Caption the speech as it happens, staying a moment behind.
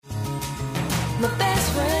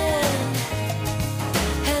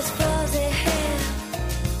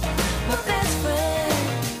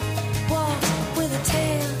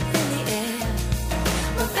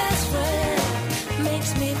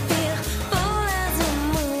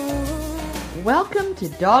Welcome to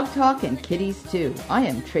Dog Talk and Kitties Too. I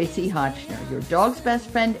am Tracy Hotchner, your dog's best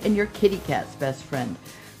friend and your kitty cat's best friend,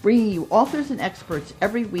 bringing you authors and experts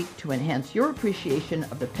every week to enhance your appreciation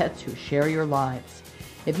of the pets who share your lives.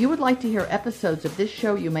 If you would like to hear episodes of this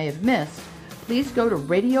show you may have missed, please go to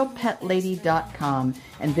radiopetlady.com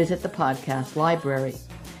and visit the podcast library.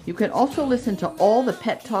 You can also listen to all the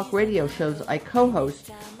Pet Talk radio shows I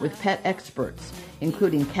co-host with pet experts,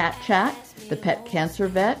 including Cat Chat, The Pet Cancer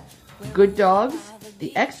Vet, Good Dogs,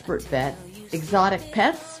 The Expert Vet, Exotic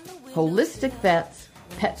Pets, Holistic Vets,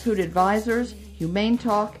 Pet Food Advisors, Humane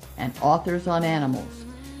Talk, and Authors on Animals.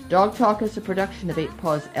 Dog Talk is a production of 8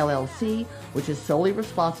 Paws LLC, which is solely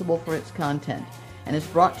responsible for its content, and is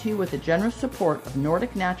brought to you with the generous support of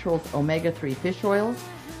Nordic Naturals Omega-3 Fish Oils,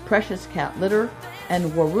 Precious Cat Litter,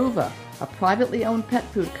 and Waruva, a privately owned pet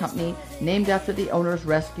food company named after the owner's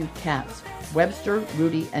rescued cats, Webster,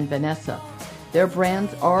 Rudy, and Vanessa. Their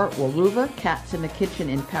brands are Waruva, Cats in the Kitchen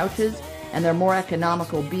in pouches, and their more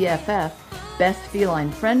economical BFF, Best Feline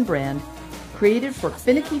Friend brand, created for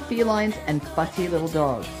finicky felines and fussy little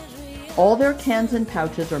dogs. All their cans and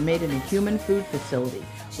pouches are made in a human food facility,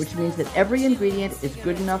 which means that every ingredient is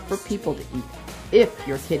good enough for people to eat, if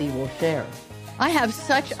your kitty will share. I have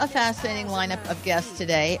such a fascinating lineup of guests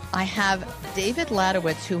today. I have David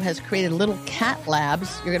Ladowitz, who has created little cat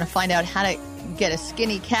labs. You're going to find out how to get a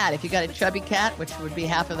skinny cat. If you got a chubby cat, which would be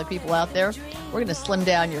half of the people out there, we're going to slim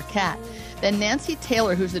down your cat. Then Nancy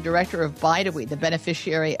Taylor, who's the director of Bideawee, the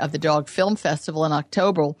beneficiary of the Dog Film Festival in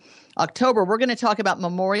October, we're going to talk about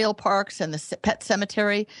memorial parks and the pet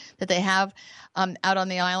cemetery that they have out on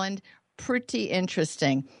the island. Pretty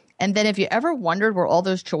interesting. And then if you ever wondered where all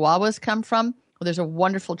those Chihuahuas come from, well, there's a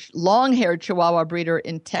wonderful long-haired Chihuahua breeder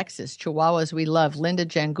in Texas. Chihuahuas we love. Linda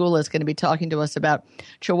Jangula is going to be talking to us about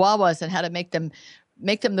Chihuahuas and how to make them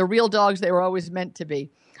the real dogs they were always meant to be.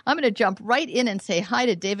 I'm going to jump right in and say hi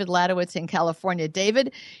to David Ladowitz in California.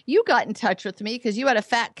 David, you got in touch with me because you had a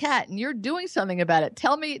fat cat and you're doing something about it.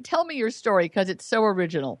 Tell me your story because it's so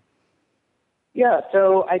original. Yeah,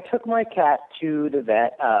 so I took my cat to the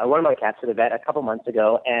vet, one of my cats to the vet a couple months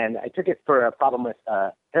ago, and I took it for a problem with,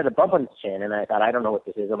 it had a bump on its chin, and I thought, I don't know what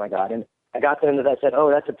this is, oh my God. And I got there and the vet said, oh,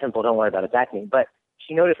 that's a pimple, don't worry about it, it's acne. But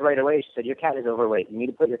she noticed right away, she said, your cat is overweight, you need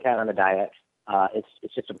to put your cat on a diet.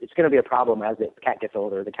 It's going to be a problem as the cat gets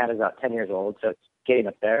older. The cat is about 10 years old, so it's getting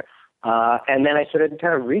up there. And then I started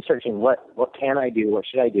kind of researching what can I do, what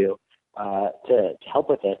should I do to help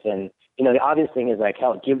with this. And you know, the obvious thing is like,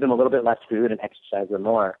 hell, give them a little bit less food and exercise them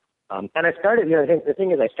more. And I started, I think the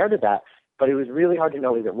thing is I started that, but it was really hard to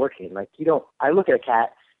know, is it working? Like, I look at a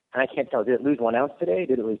cat and I can't tell, did it lose 1 ounce today?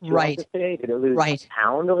 Did it lose 2 ounces today? Did it lose a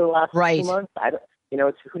pound over the last 2 months?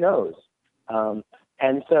 Who knows?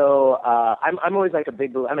 And so I'm always like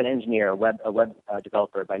I'm an engineer, a web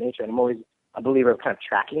developer by nature, and I'm always a believer of kind of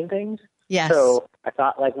tracking things. Yes. So I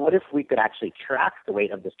thought, like, what if we could actually track the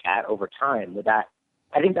weight of this cat over time?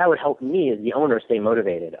 I think that would help me as the owner stay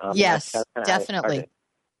motivated. Yes, definitely.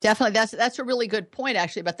 Definitely. That's a really good point,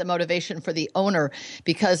 actually, about the motivation for the owner,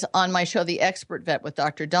 because on my show, The Expert Vet with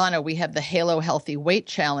Dr. Donna, we have the Halo Healthy Weight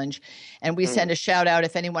Challenge, and we send a shout out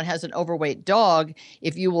if anyone has an overweight dog.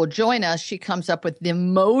 If you will join us, she comes up with the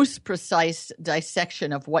most precise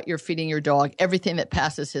dissection of what you're feeding your dog, everything that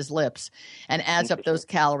passes his lips, and adds up those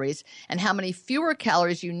calories and how many fewer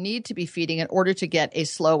calories you need to be feeding in order to get a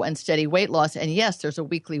slow and steady weight loss. And yes, there's a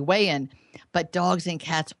weekly weigh-in. But dogs and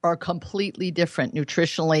cats are completely different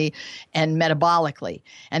nutritionally and metabolically.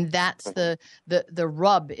 And that's the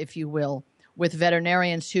rub, if you will, with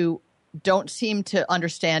veterinarians who don't seem to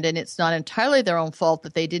understand, and it's not entirely their own fault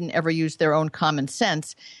that they didn't ever use their own common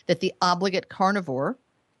sense, that the obligate carnivore,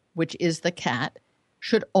 which is the cat,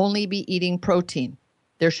 should only be eating protein.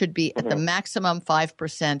 There should be at the maximum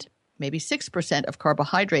 5%, maybe 6% of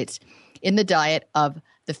carbohydrates in the diet of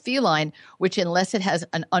the feline, which unless it has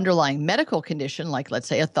an underlying medical condition, like let's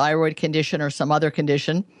say a thyroid condition or some other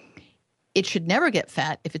condition, it should never get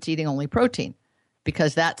fat if it's eating only protein,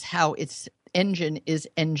 because that's how its engine is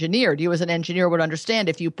engineered. You as an engineer would understand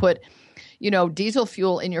if you put, diesel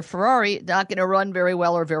fuel in your Ferrari, it's not going to run very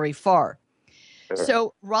well or very far.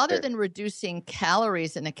 So rather than reducing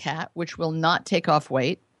calories in a cat, which will not take off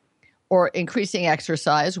weight, or increasing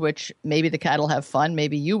exercise, which maybe the cat will have fun,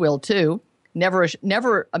 maybe you will too, never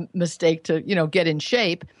a mistake to, get in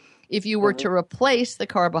shape. If you were to replace the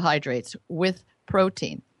carbohydrates with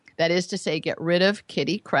protein, that is to say, get rid of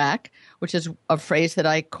kitty crack, which is a phrase that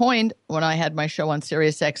I coined when I had my show on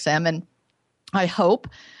Sirius XM, and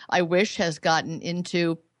I wish has gotten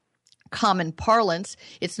into common parlance.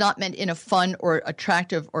 It's not meant in a fun or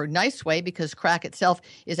attractive or nice way, because crack itself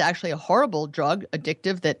is actually a horrible drug,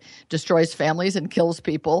 addictive, that destroys families and kills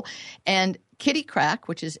people. And kitty crack,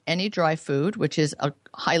 which is any dry food, which is a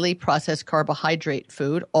highly processed carbohydrate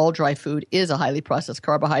food. All dry food is a highly processed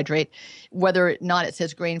carbohydrate. Whether or not it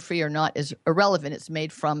says grain-free or not is irrelevant. It's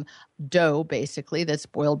made from dough, basically, that's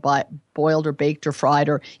boiled or baked or fried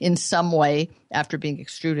or in some way after being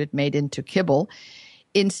extruded, made into kibble.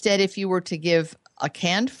 Instead, if you were to give a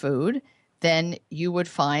canned food, then you would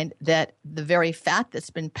find that the very fat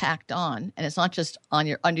that's been packed on, and it's not just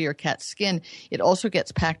on under your cat's skin, it also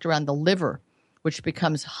gets packed around the liver, which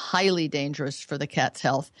becomes highly dangerous for the cat's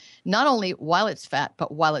health, not only while it's fat,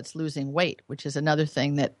 but while it's losing weight, which is another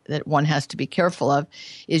thing that one has to be careful of,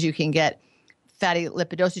 is you can get fatty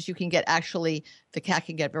lipidosis. You can get the cat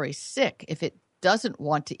can get very sick if it doesn't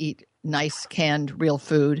want to eat nice canned real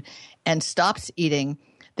food and stops eating.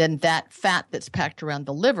 Then that fat that's packed around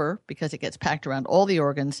the liver, because it gets packed around all the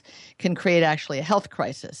organs, can create actually a health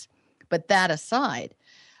crisis. But that aside,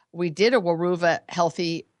 we did a Waruva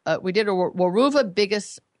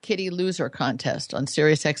Biggest Kitty Loser contest on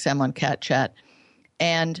SiriusXM on Cat Chat,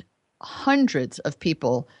 and hundreds of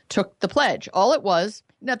people took the pledge. All it was,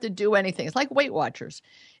 you didn't have to do anything. It's like Weight Watchers.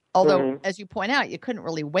 Although, as you point out, you couldn't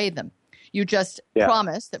really weigh them. You just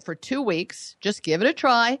promised that for 2 weeks, just give it a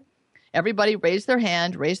try. Everybody raise their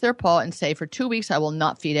hand, raise their paw, and say, for 2 weeks, I will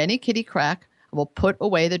not feed any kitty crack. I will put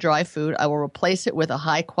away the dry food. I will replace it with a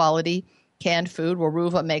high-quality canned food.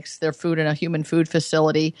 Waruva makes their food in a human food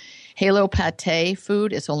facility. Halo Pate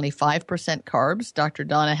food is only 5% carbs. Dr.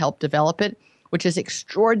 Donna helped develop it, which is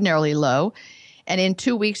extraordinarily low. And in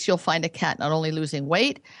 2 weeks, you'll find a cat not only losing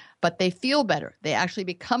weight, but they feel better. They actually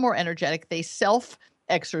become more energetic. They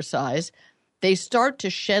self-exercise. They start to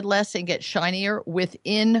shed less and get shinier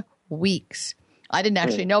within weeks. I didn't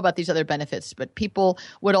actually know about these other benefits, but people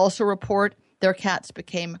would also report their cats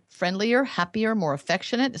became friendlier, happier, more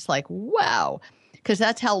affectionate. It's like, wow, because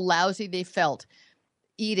that's how lousy they felt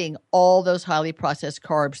eating all those highly processed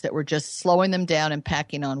carbs that were just slowing them down and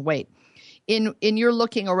packing on weight. In your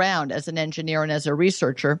looking around as an engineer and as a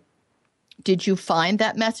researcher, did you find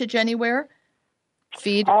that message anywhere?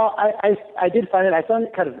 Feed? I did find it. I found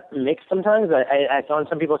it kind of mixed sometimes. I found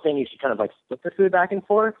some people saying you should kind of like split the food back and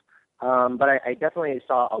forth. But I definitely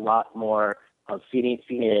saw a lot more of feeding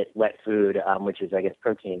it wet food, which is, I guess,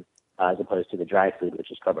 protein, as opposed to the dry food, which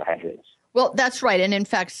is carbohydrates. Well, that's right. And in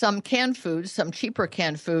fact, some canned foods, some cheaper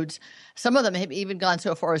canned foods, some of them have even gone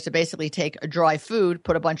so far as to basically take a dry food,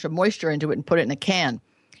 put a bunch of moisture into it, and put it in a can.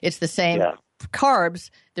 It's the same carbs.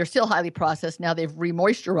 They're still highly processed. Now they've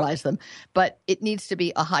re-moisturized them. But it needs to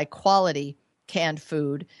be a high-quality canned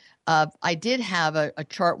food. I did have a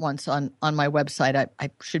chart once on my website. I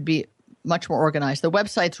should be much more organized. The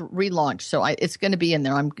website's relaunched, so it's going to be in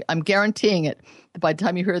there. I'm guaranteeing it. By the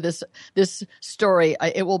time you hear this story,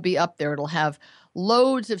 it will be up there. It'll have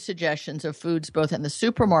loads of suggestions of foods, both in the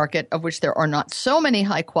supermarket, of which there are not so many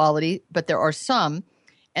high quality, but there are some,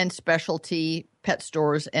 and specialty pet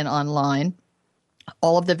stores and online.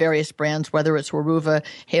 All of the various brands, whether it's Waruva,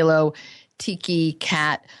 Halo, Tiki,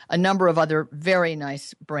 Cat, a number of other very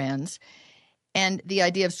nice brands. And the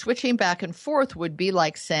idea of switching back and forth would be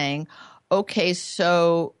like saying, okay,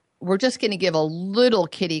 so we're just going to give a little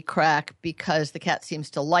kitty crack because the cat seems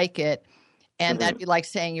to like it. And that'd be like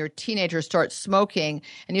saying your teenager starts smoking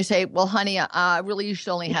and you say, well, honey, really you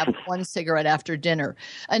should only have one cigarette after dinner.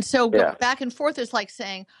 And so back and forth is like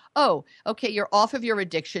saying, oh, okay, you're off of your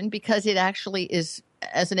addiction, because it actually is,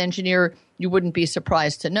 as an engineer, you wouldn't be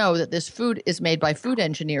surprised to know that this food is made by food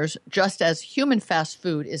engineers, just as human fast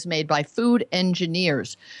food is made by food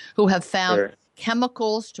engineers who have found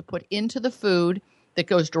chemicals to put into the food that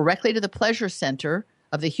goes directly to the pleasure center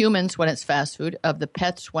of the humans when it's fast food, of the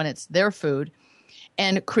pets when it's their food,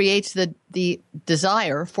 and creates the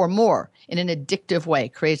desire for more in an addictive way,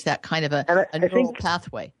 creates that kind of a neural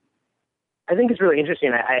pathway. I think it's really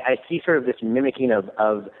interesting. I see sort of this mimicking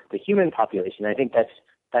of the human population. I think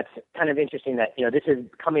that's kind of interesting that, this is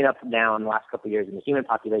coming up now in the last couple of years in the human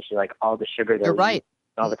population, like all the sugar that we eat,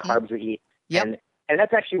 all the carbs we eat. Yep. And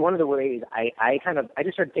that's actually one of the ways I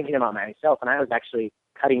just started thinking about myself, and I was actually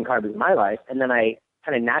cutting carbs in my life. And then I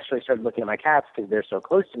kind of naturally started looking at my cats because they're so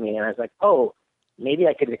close to me. And I was like, oh, maybe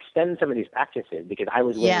I could extend some of these practices, because I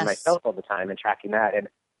was weighing myself all the time and tracking that. And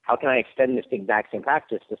how can I extend this exact same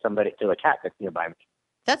practice to a cat that's nearby me?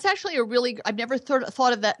 That's actually I've never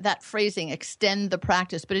thought of that phrasing, extend the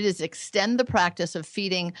practice, but it is extend the practice of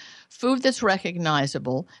feeding food that's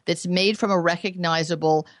recognizable, that's made from a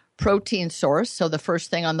recognizable protein source. So the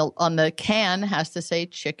first thing on the can has to say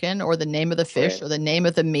chicken or the name of the fish or the name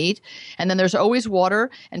of the meat. And then there's always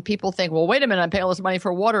water. And people think, well, wait a minute, I'm paying all this money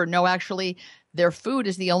for water. No, actually, their food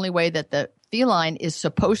is the only way that the feline is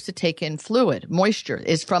supposed to take in fluid. Moisture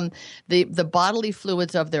is from the bodily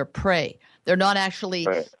fluids of their prey. They're not actually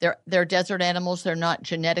they're desert animals. They're not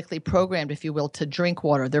genetically programmed, if you will, to drink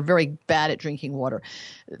water. They're very bad at drinking water.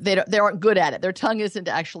 They aren't good at it. Their tongue isn't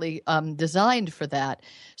actually designed for that.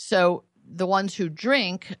 So the ones who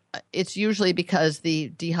drink, it's usually because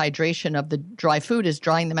the dehydration of the dry food is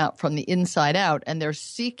drying them out from the inside out, and they're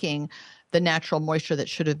seeking the natural moisture that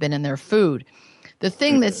should have been in their food. The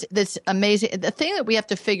thing that's amazing, the thing that we have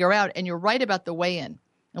to figure out, and you're right about the weigh-in,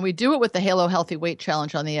 and we do it with the Halo Healthy Weight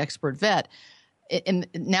Challenge on the Expert Vet. And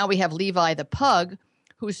now we have Levi the pug,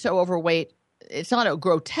 who's so overweight. It's not a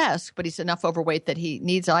grotesque, but he's enough overweight that he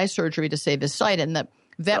needs eye surgery to save his sight. And the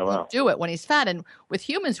vet won't do it when he's fat. And with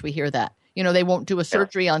humans, we hear that. You know, they won't do a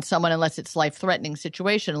surgery on someone unless it's life-threatening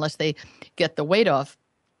situation, unless they get the weight off.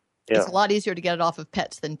 Yeah. It's a lot easier to get it off of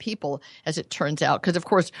pets than people, as it turns out. Because, of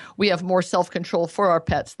course, we have more self-control for our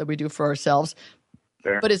pets than we do for ourselves.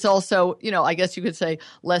 Sure. But it's also, you know, I guess you could say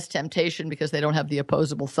less temptation because they don't have the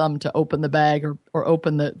opposable thumb to open the bag or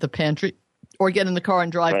open the pantry or get in the car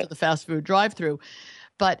and drive to the fast food drive-through.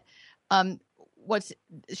 But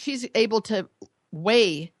she's able to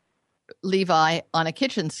weigh Levi on a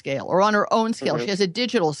kitchen scale or on her own scale. Mm-hmm. She has a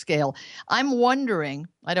digital scale. I'm wondering,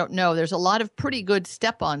 I don't know, there's a lot of pretty good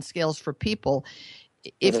step-on scales for people.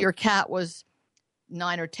 If your cat was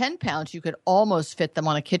 9 or 10 pounds, you could almost fit them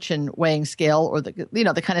on a kitchen weighing scale or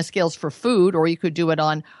the kind of scales for food, or you could do it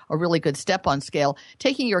on a really good step-on scale.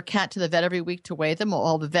 Taking your cat to the vet every week to weigh them,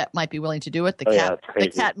 well, the vet might be willing to do it. The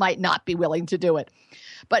cat might not be willing to do it.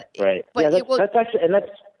 But that's actually, and that's,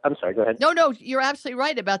 I'm sorry, go ahead. No, you're absolutely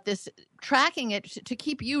right about this, tracking it to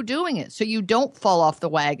keep you doing it so you don't fall off the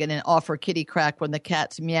wagon and offer kitty crack when the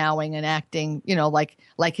cat's meowing and acting, you know, like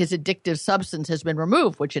his addictive substance has been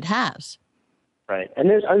removed, which it has. Right. And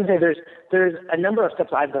there's a number of steps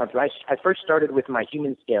I've gone through. I first started with my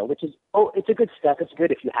human scale, which is, it's a good step. It's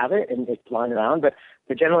good if you have it and it's lying around, but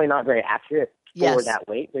they're generally not very accurate for that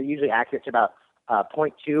weight. They're usually accurate to about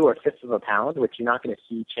 0.2 or fifth of a pound, which you're not going to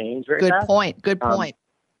see change very fast. Good point.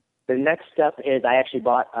 The next step is I actually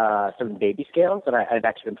bought some baby scales, and I've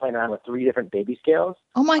actually been playing around with 3 different baby scales.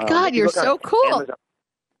 Oh, my God, you're so cool. Amazon,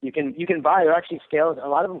 you can buy, there are actually scales, a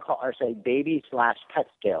lot of them are baby/pet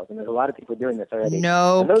scales, and there's a lot of people doing this already.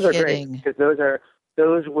 No, and those kidding. are great because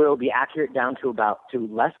those will be accurate down to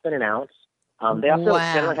less than an ounce. They also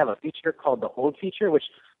generally have a feature called the hold feature, which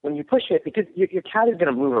when you push it, because your cat is going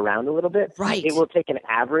to move around a little bit, it will take an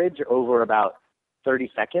average over about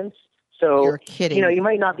 30 seconds. So, you're kidding. You know, you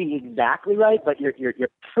might not be exactly right, but you're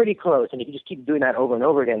pretty close, and if you just keep doing that over and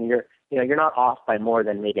over again, you're not off by more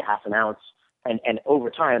than maybe half an ounce. And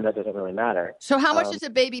over time, that doesn't really matter. So how much does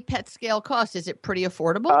a baby pet scale cost? Is it pretty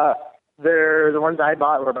affordable? The ones I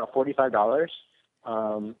bought were about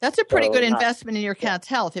 $45. That's a pretty good investment in your cat's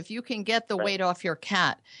health. If you can get the weight off your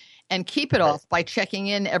cat and keep it off by checking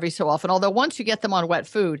in every so often. Although once you get them on wet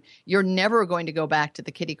food, you're never going to go back to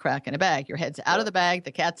the kitty crack in a bag. Your head's out of the bag.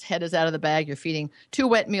 The cat's head is out of the bag. You're feeding 2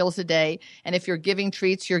 wet meals a day. And if you're giving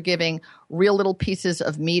treats, you're giving real little pieces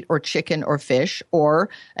of meat or chicken or fish or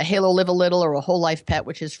a Halo Live a Little or a Whole Life Pet,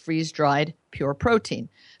 which is freeze-dried pure protein.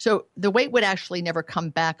 So the weight would actually never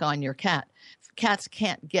come back on your cat. Cats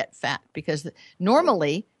can't get fat because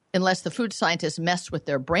normally, unless the food scientists mess with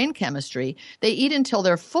their brain chemistry, they eat until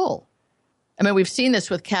they're full. I mean, we've seen this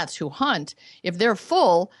with cats who hunt. If they're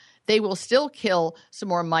full, they will still kill some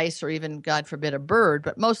more mice or even, God forbid, a bird,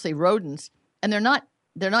 but mostly rodents. And they're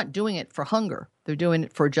not doing it for hunger. They're doing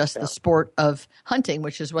it for just the sport of hunting,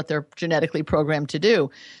 which is what they're genetically programmed to do.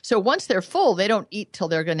 So once they're full, they don't eat till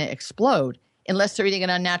they're going to explode unless they're eating an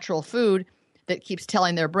unnatural food that keeps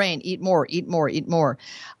telling their brain, eat more, eat more, eat more.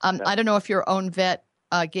 I don't know if your own vet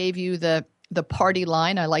gave you the party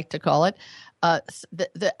line, I like to call it,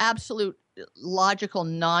 the absolute logical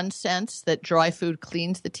nonsense that dry food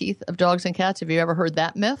cleans the teeth of dogs and cats. Have you ever heard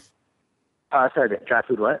that myth? Sorry, dry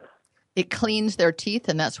food what? It cleans their teeth,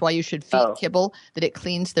 and that's why you should feed kibble, that it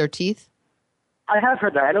cleans their teeth? I have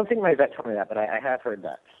heard that. I don't think my vet told me that, but I have heard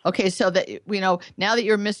that. Okay, so that, you know, now that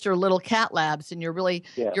you're Mr. Little Cat Labs and you're really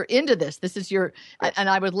you're into this is your and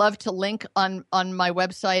I would love to link on my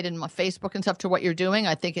website and my Facebook and stuff to what you're doing.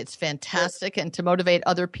 I think it's fantastic, and to motivate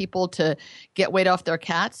other people to get weight off their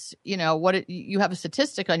cats. You know, you have a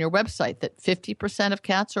statistic on your website that 50% of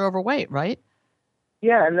cats are overweight, right?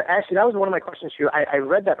 Yeah, and actually that was one of my questions too. I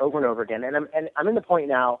read that over and over again, and I'm in the point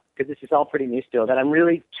now, because this is all pretty new still, that I'm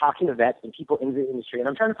really talking to vets and people in the industry, and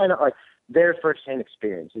I'm trying to find out like their firsthand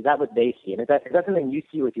experience. Is that what they see, and is that something you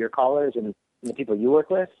see with your callers and the people you work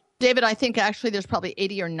with? David, I think actually there's probably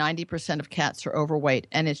 80 or 90% of cats are overweight,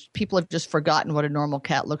 and people have just forgotten what a normal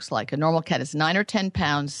cat looks like. A normal cat is 9 or 10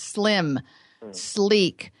 pounds, slim,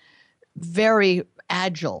 sleek, very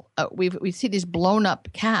agile. We see these blown up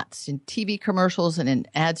cats in TV commercials and in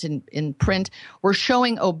ads in print. We're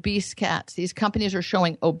showing obese cats. These companies are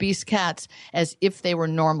showing obese cats as if they were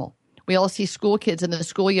normal. We all see school kids in the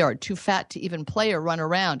schoolyard, too fat to even play or run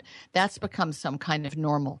around. That's become some kind of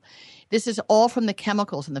normal. This is all from the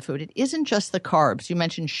chemicals in the food. It isn't just the carbs. You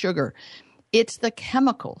mentioned sugar. It's the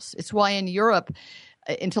chemicals. It's why in Europe,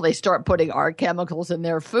 until they start putting our chemicals in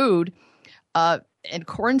their food, and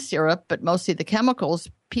corn syrup, but mostly the chemicals,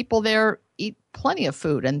 people there eat plenty of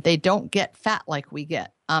food and they don't get fat like we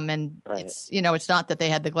get. And right. It's not that they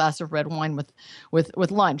had the glass of red wine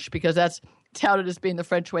with lunch, because that's touted as being the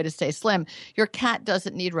French way to stay slim. Your cat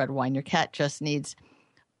doesn't need red wine. Your cat just needs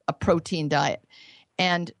a protein diet.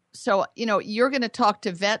 And so, you're going to talk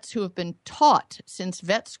to vets who have been taught since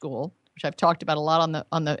vet school, which I've talked about a lot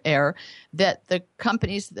on the air, that the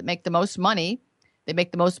companies that make the most money, they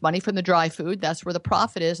make the most money from the dry food. That's where the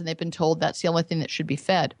profit is, and they've been told that's the only thing that should be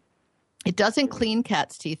fed. It doesn't clean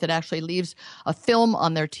cats' teeth. It actually leaves a film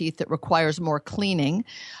on their teeth that requires more cleaning.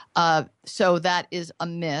 So that is a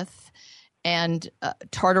myth. And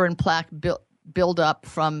tartar and plaque build up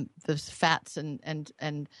from the fats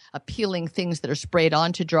and appealing things that are sprayed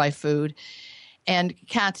onto dry food. And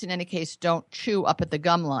cats, in any case, don't chew up at the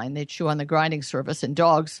gum line. They chew on the grinding surface, and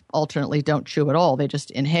dogs alternately don't chew at all. They just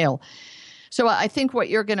inhale. So I think what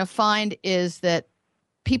you're going to find is that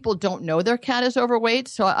people don't know their cat is overweight.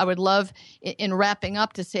 So I would love, in wrapping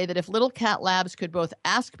up, to say that if Little Cat Labs could both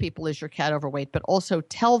ask people, is your cat overweight, but also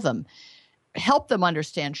tell them, help them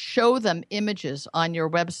understand, show them images on your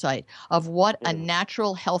website of what a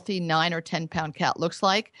natural, healthy 9 or 10 pound cat looks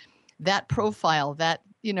like. That profile, that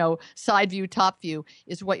side view, top view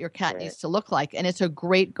is what your cat needs to look like. And it's a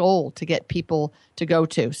great goal to get people to go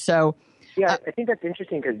to. So yeah, I think that's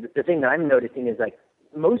interesting, because the thing that I'm noticing is like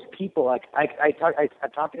most people, like I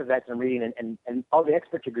talk to vets and reading, and all the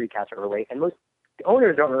experts agree cats are overweight, and most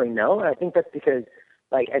owners don't really know. And I think that's because,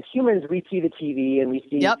 like, as humans, we see the TV and we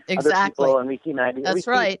see other people and we see magazines. That's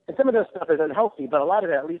right. And some of those stuff is unhealthy, but a lot of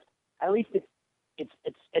it, at least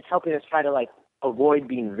it's helping us try to like avoid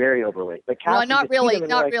being very overweight. But cats, not really.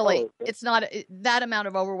 Oh, it's not that amount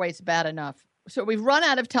of overweight's bad enough. So we've run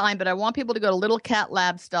out of time, but I want people to go to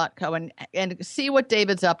littlecatlabs.co and see what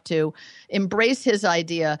David's up to. Embrace his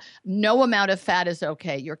idea. No amount of fat is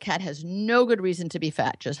okay. Your cat has no good reason to be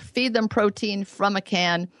fat. Just feed them protein from a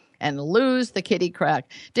can and lose the kitty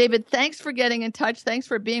crack. David, thanks for getting in touch. Thanks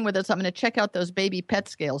for being with us. I'm going to check out those baby pet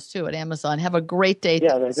scales, too, at Amazon. Have a great day.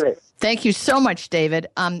 Yeah, they're great. Thank you so much, David.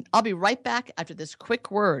 I'll be right back after this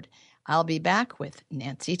quick word. I'll be back with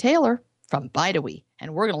Nancy Taylor from Bidawee,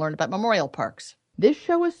 and we're going to learn about memorial parks. This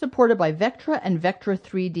show is supported by Vectra and Vectra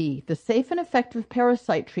 3D, the safe and effective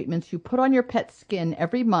parasite treatments you put on your pet's skin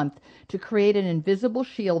every month to create an invisible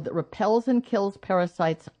shield that repels and kills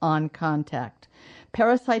parasites on contact.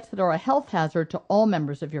 Parasites that are a health hazard to all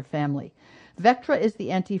members of your family. Vectra is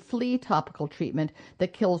the anti-flea topical treatment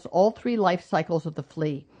that kills all 3 life cycles of the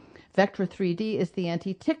flea. Vectra 3D is the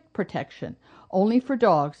anti-tick protection, only for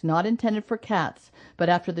dogs, not intended for cats, but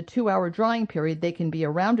after the 2-hour drying period, they can be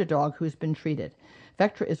around a dog who's been treated.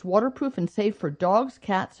 Vectra is waterproof and safe for dogs,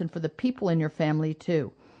 cats, and for the people in your family,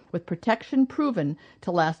 too, with protection proven to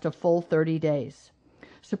last a full 30 days.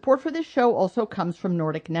 Support for this show also comes from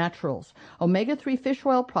Nordic Naturals, omega-3 fish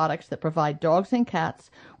oil products that provide dogs and cats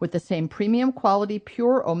with the same premium quality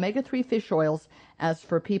pure omega-3 fish oils as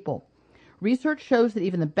for people. Research shows that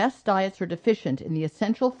even the best diets are deficient in the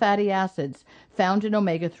essential fatty acids found in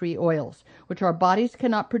omega-3 oils, which our bodies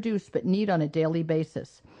cannot produce but need on a daily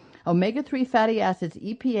basis. Omega-3 fatty acids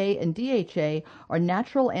EPA and DHA are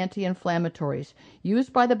natural anti-inflammatories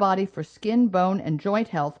used by the body for skin, bone, and joint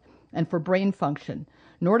health and for brain function.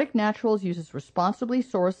 Nordic Naturals uses responsibly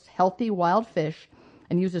sourced, healthy wild fish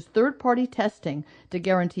and uses third-party testing to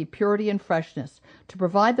guarantee purity and freshness to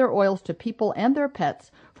provide their oils to people and their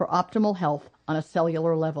pets for optimal health on a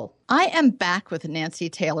cellular level. I am back with Nancy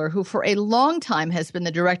Taylor, who for a long time has been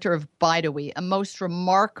the director of Bidawee, a most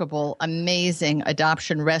remarkable, amazing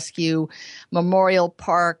adoption rescue memorial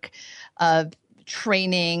park.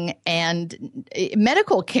 training and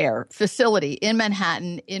medical care facility in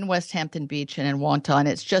Manhattan, in West Hampton Beach, and in Wantagh. And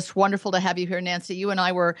it's just wonderful to have you here, Nancy. You and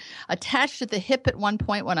I were attached at the hip at one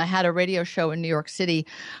point when I had a radio show in New York City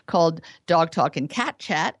called Dog Talk and Cat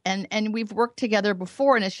Chat. And we've worked together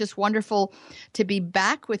before, and it's just wonderful to be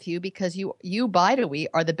back with you because you, by the way,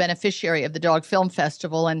 are the beneficiary of the Dog Film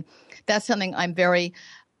Festival. And that's something I'm very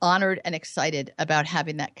honored and excited about,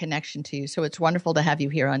 having that connection to you. So it's wonderful to have you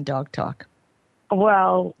here on Dog Talk.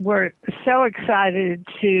 Well, we're so excited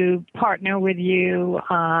to partner with you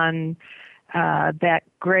on that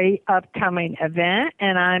great upcoming event,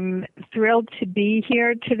 and I'm thrilled to be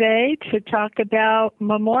here today to talk about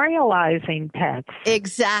memorializing pets.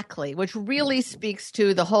 Exactly, which really speaks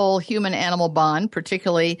to the whole human-animal bond,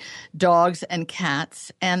 particularly dogs and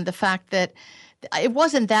cats, and the fact that it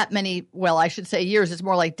wasn't that many, well, I should say years, it's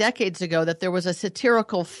more like decades ago, that there was a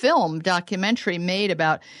satirical film documentary made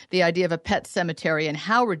about the idea of a pet cemetery, and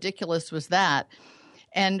how ridiculous was that?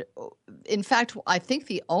 And in fact, I think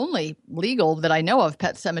the only legal that I know of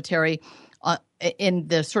pet cemetery in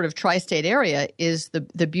the sort of tri-state area is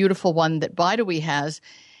the beautiful one that Bidewee has.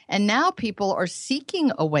 And now people are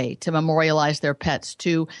seeking a way to memorialize their pets,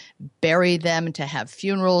 to bury them, to have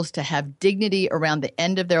funerals, to have dignity around the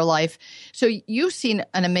end of their life. So you've seen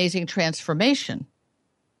an amazing transformation.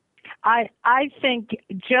 I think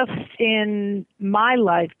just in my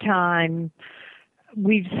lifetime,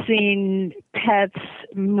 we've seen pets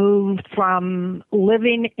move from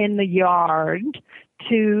living in the yard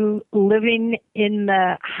to living in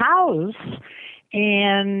the house.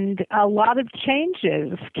 And a lot of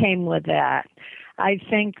changes came with that. I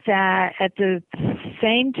think that at the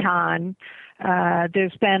same time,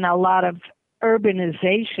 there's been a lot of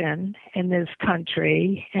urbanization in this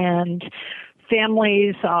country, and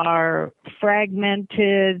families are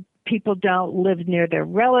fragmented. People don't live near their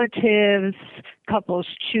relatives. Couples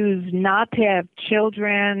choose not to have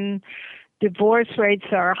children. Divorce rates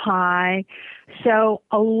are high. So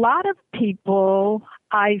a lot of people,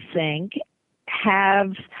 I think,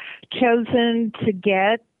 have chosen to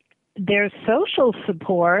get their social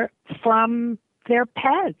support from their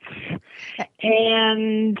pets.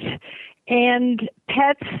 And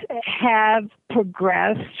pets have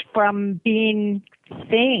progressed from being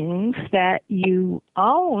things that you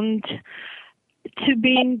owned to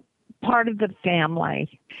being part of the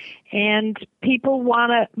family. And people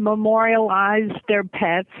want to memorialize their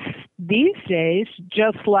pets these days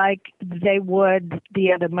just like they would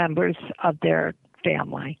the other members of their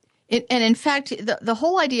family. And in fact, the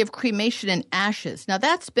whole idea of cremation and ashes, now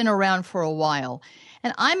that's been around for a while.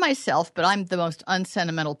 And I myself, but I'm the most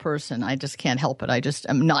unsentimental person. I just can't help it. I just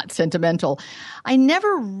am not sentimental. I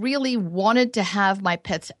never really wanted to have my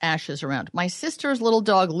pet's ashes around. My sister's little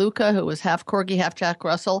dog, Luca, who was half Corgi, half Jack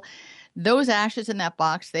Russell, those ashes in that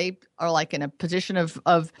box, they are like in a position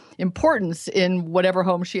of importance in whatever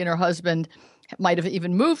home she and her husband might have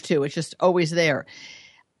even moved to. It's just always there.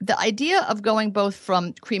 The idea of going both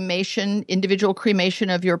from cremation, individual cremation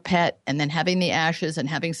of your pet, and then having the ashes and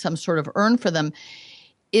having some sort of urn for them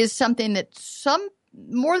is something that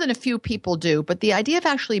more than a few people do. But the idea of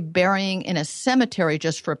actually burying in a cemetery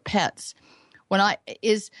just for pets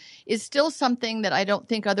is still something that I don't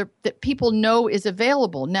think that people know is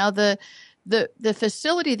available. Now, the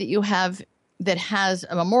facility that you have that has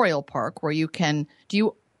a memorial park where can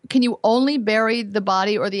you only bury the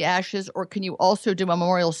body or the ashes, or can you also do a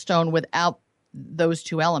memorial stone without those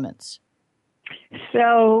two elements?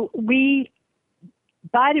 So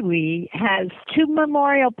Bidewee has two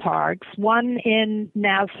memorial parks, one in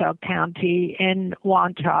Nassau County in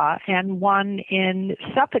Wantagh and one in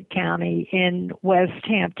Suffolk County in West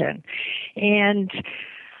Hampton. And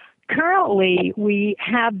currently we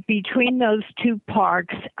have between those two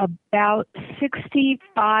parks about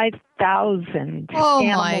 65,000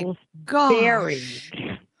 animals buried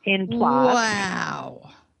in plots. Wow.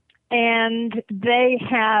 And they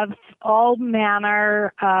have all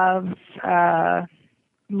manner of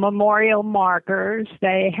memorial markers.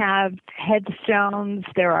 They have headstones,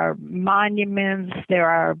 there are monuments, there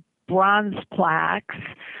are bronze plaques,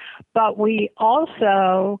 but we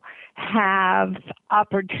also have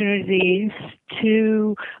opportunities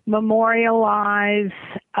to memorialize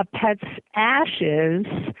a pet's ashes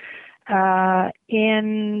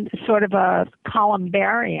in sort of a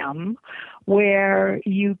columbarium where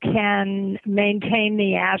you can maintain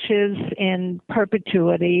the ashes in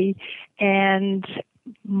perpetuity and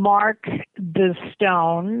mark the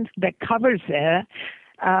stone that covers it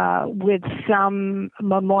with some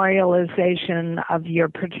memorialization of your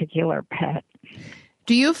particular pet.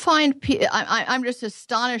 Do you find, I'm just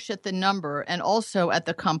astonished at the number and also at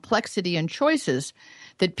the complexity and choices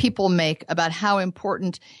that people make about how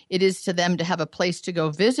important it is to them to have a place to go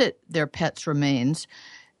visit their pets' remains.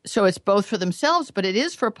 So it's both for themselves, but it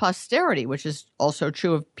is for posterity, which is also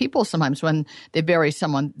true of people sometimes when they bury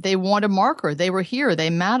someone. They want a marker. They were here. They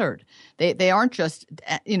mattered. They aren't just,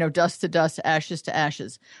 dust to dust, ashes to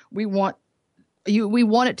ashes. We want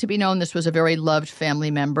it to be known this was a very loved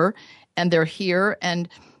family member, and they're here. And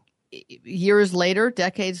years later,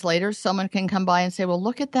 decades later, someone can come by and say, well,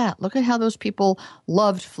 look at that. Look at how those people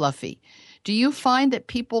loved Fluffy. Do you find that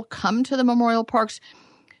people come to the memorial parks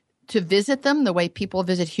to visit them the way people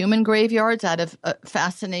visit human graveyards out of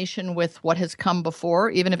fascination with what has come before,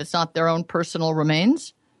 even if it's not their own personal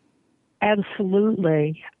remains?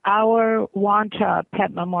 Absolutely. Our Wanta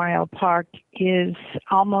Pet Memorial Park is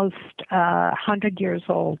almost 100 years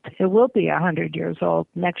old. It will be 100 years old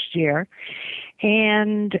next year.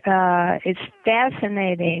 And it's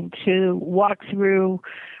fascinating to walk through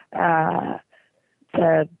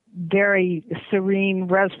the very serene,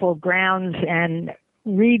 restful grounds and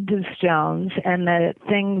read the stones and the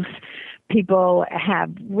things people have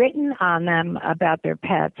written on them about their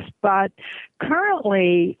pets. But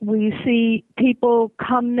currently, we see people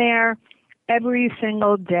come there every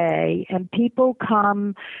single day, and people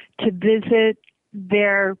come to visit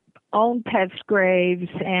their own pets' graves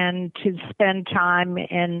and to spend time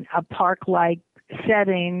in a park-like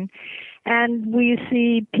setting. And we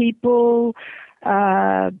see people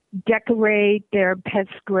decorate their pets'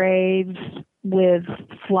 graves with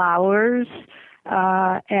flowers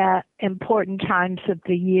at important times of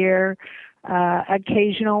the year.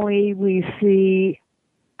 Occasionally we see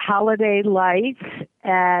holiday lights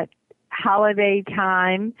at holiday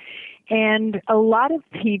time, and a lot of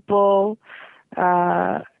people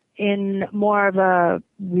in more of a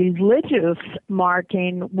religious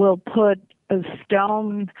marking will put a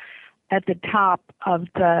stone at the top of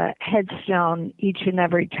the headstone each and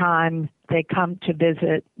every time they come to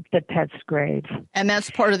visit the pet's grave. And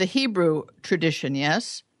that's part of the Hebrew tradition,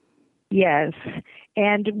 yes? Yes.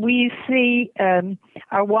 And we see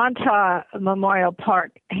our Wanta Memorial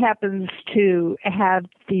Park happens to have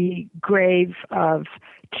the grave of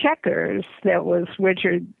Checkers that was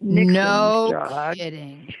Richard Nixon's dog. No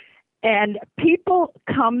kidding. And people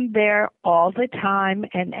come there all the time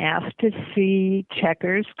and ask to see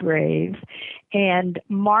Checkers' grave and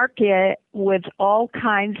mark it with all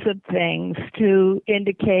kinds of things to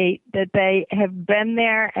indicate that they have been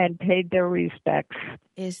there and paid their respects.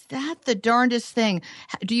 Is that the darndest thing?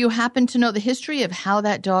 Do you happen to know the history of how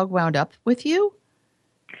that dog wound up with you?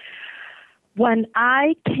 When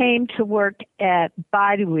I came to work at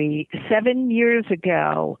Bidewee 7 years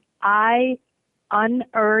ago, I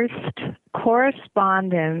unearthed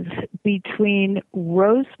correspondence between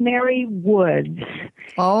Rosemary Woods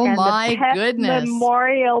and the Pet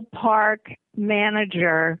Memorial Park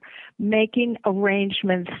manager making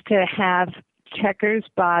arrangements to have Checker's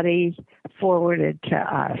body forwarded to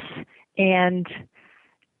us. And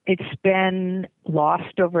it's been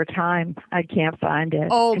lost over time. I can't find it.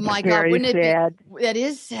 Oh, it's my very God. Wouldn't sad. That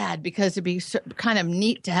is sad because it'd be kind of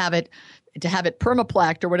neat to have it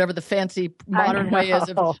permaplaqued or whatever the fancy modern way is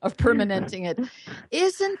of permanenting it.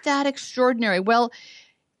 Isn't that extraordinary? Well,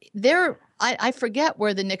 I forget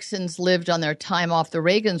where the Nixons lived on their time off. The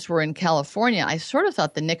Reagans were in California. I sort of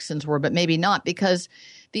thought the Nixons were, but maybe not, because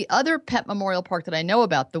the other pet memorial park that I know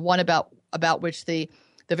about, the one about which the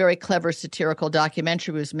very clever satirical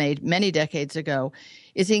documentary was made many decades ago,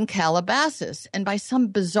 is in Calabasas. And by some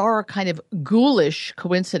bizarre kind of ghoulish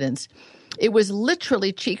coincidence, it was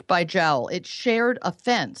literally cheek by jowl. It shared a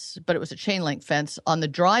fence, but it was a chain link fence on the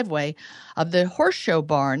driveway of the horse show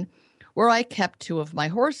barn where I kept two of my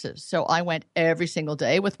horses. So I went every single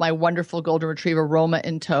day with my wonderful golden retriever Roma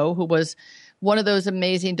in tow, who was one of those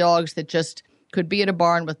amazing dogs that just could be in a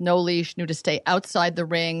barn with no leash, knew to stay outside the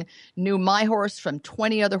ring, knew my horse from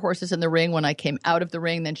 20 other horses in the ring when I came out of the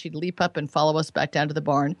ring. Then she'd leap up and follow us back down to the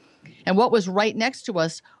barn. And what was right next to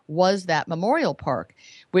us was that memorial park,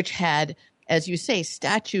 which had, as you say,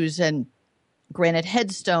 statues and granite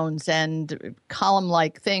headstones and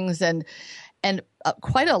column-like things and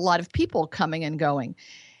quite a lot of people coming and going.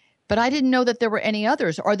 But I didn't know that there were any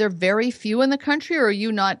others. Are there very few in the country, or are you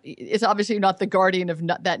not? It's obviously not the guardian of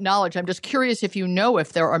that knowledge. I'm just curious if you know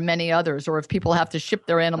if there are many others, or if people have to ship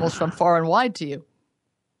their animals from far and wide to you.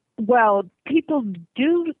 Well, people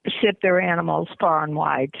do ship their animals far and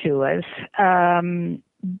wide to us,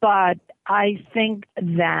 but I think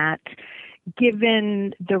that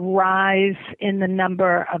given the rise in the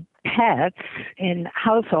number of pets in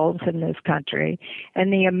households in this country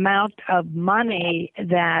and the amount of money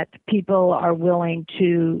that people are willing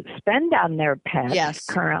to spend on their pets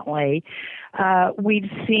currently, we've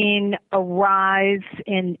seen a rise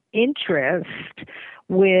in interest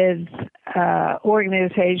with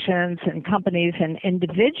organizations and companies and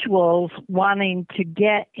individuals wanting to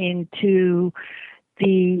get into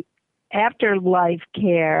the afterlife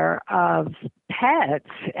care of pets.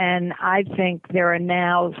 And I think there are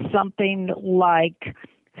now something like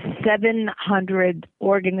 700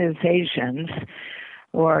 organizations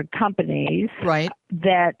or companies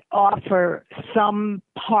that offer some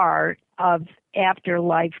part of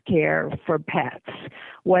afterlife care for pets,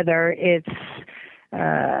 whether it's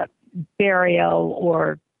burial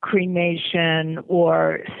or cremation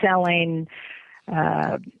or selling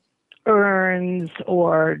urns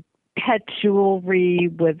or pet jewelry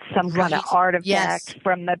with some kind of artifact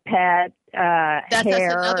from the pet, that's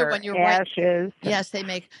another one. You're ashes. Right. Yes,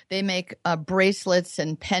 they make bracelets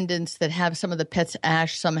and pendants that have some of the pet's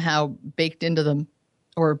ash somehow baked into them.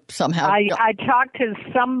 Or somehow. I talked to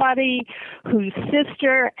somebody whose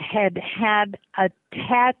sister had a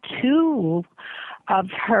tattoo of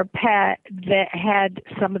her pet that had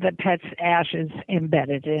some of the pet's ashes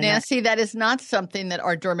embedded in it. Nancy, that is not something that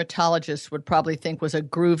our dermatologists would probably think was a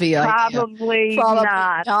groovy idea. Probably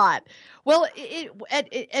not. Well,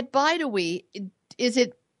 at Bide-A-Wee, is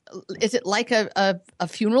it like a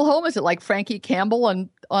funeral home? Is it like Frankie Campbell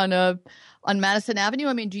on Madison Avenue?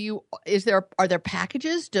 I mean, are there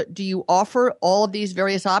packages? Do you offer all of these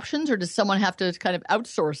various options, or does someone have to kind of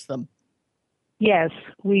outsource them? Yes,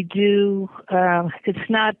 we do. It's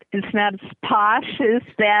not as posh as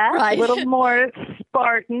that. Right. A little more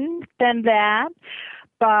Spartan than that,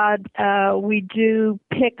 but we do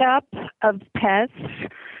pickup of pets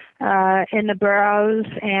in the boroughs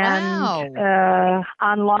and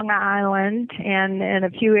on Long Island and in a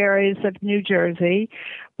few areas of New Jersey.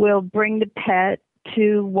 We'll bring the pet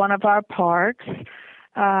to one of our parks,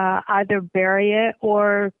 either bury it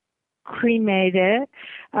or cremate it.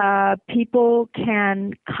 People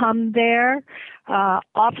can come there.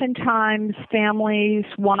 Oftentimes families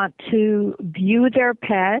want to view their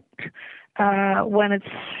pet when it's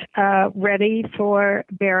ready for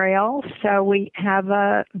burial. So we have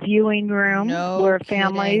a viewing room where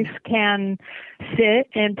families can sit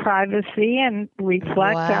in privacy and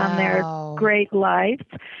reflect on their great life.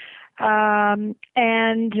 And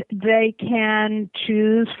they can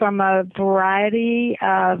choose from a variety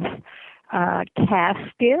of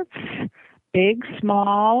caskets, big,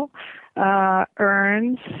 small,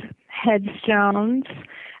 urns, headstones,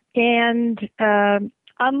 and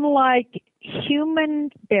unlike human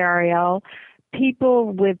burial,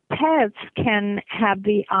 people with pets can have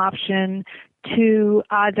the option to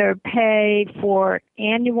either pay for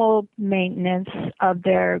annual maintenance of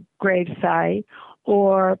their gravesite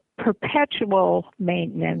or perpetual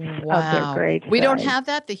maintenance of their gravesite. We don't have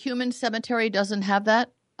that? The human cemetery doesn't have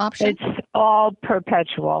that option? It's all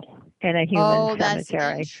perpetual in a human cemetery.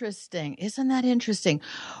 That's interesting. Isn't that interesting?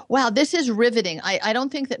 Wow, this is riveting. I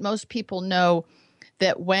don't think that most people know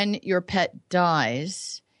that when your pet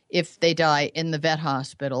dies, if they die in the vet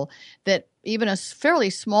hospital, that even a fairly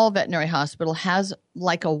small veterinary hospital has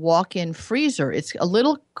like a walk-in freezer. It's a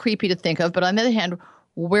little creepy to think of, but on the other hand,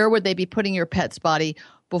 where would they be putting your pet's body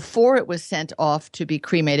before it was sent off to be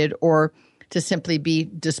cremated or to simply be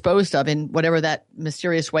disposed of in whatever that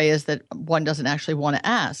mysterious way is that one doesn't actually want to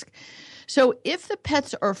ask? So if the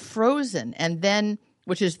pets are frozen and then,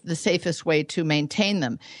 which is the safest way to maintain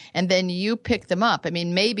them, and then you pick them up, I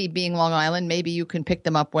mean, maybe being Long Island, maybe you can pick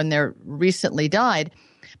them up when they're recently died.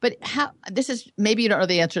 But how, this is, maybe you don't know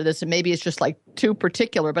the answer to this, and maybe it's just like too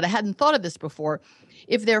particular, but I hadn't thought of this before.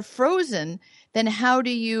 If they're frozen, then how do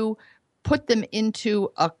you put them into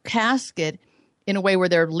a casket in a way where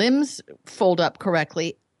their limbs fold up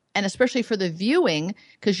correctly, and especially for the viewing,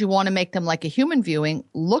 because you want to make them like a human viewing,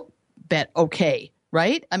 look okay,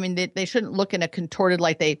 right? I mean, they shouldn't look in a contorted,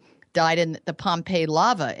 like they died in the Pompeii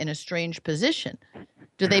lava in a strange position.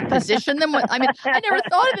 Do they position them? I mean, I never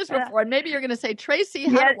thought of this before. And maybe you're going to say, Tracy,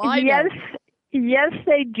 how do I know? Yes,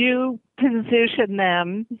 they do position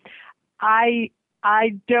them. I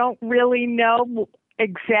don't really know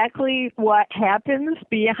exactly what happens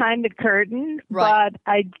behind the curtain, but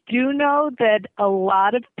I do know that a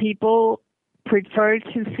lot of people prefer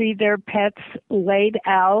to see their pets laid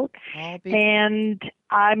out, and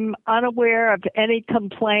I'm unaware of any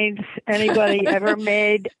complaints anybody ever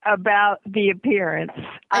made about the appearance.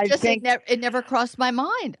 I think it never crossed my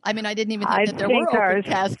mind. I mean, I didn't even think that there were open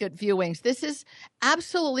casket viewings. This is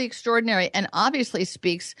absolutely extraordinary and obviously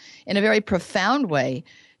speaks in a very profound way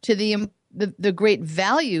to the great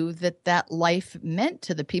value that life meant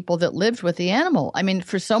to the people that lived with the animal. I mean,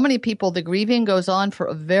 for so many people, the grieving goes on for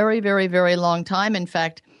a very, very, very long time. In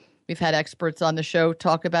fact, we've had experts on the show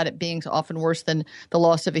talk about it being often worse than the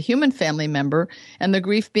loss of a human family member, and the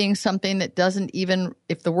grief being something that doesn't even,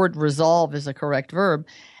 if the word resolve is a correct verb,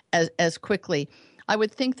 as quickly. I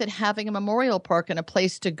would think that having a memorial park and a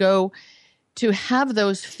place to go to have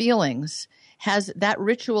those feelings has that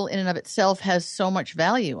ritual in and of itself has so much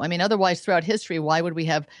value. I mean, otherwise throughout history, why would we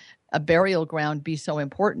have a burial ground be so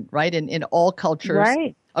important, right? In all cultures,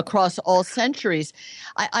 right, across all centuries.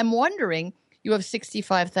 I'm wondering, you have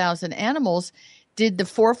 65,000 animals. Did the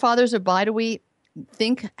forefathers of Baidawi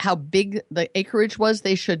think how big the acreage was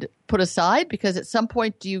they should put aside? Because at some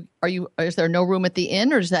point, is there no room at the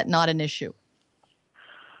inn, or is that not an issue?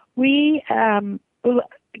 We,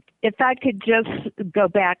 if I could just go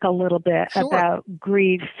back a little bit about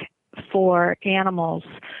grief for animals.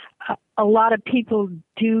 A lot of people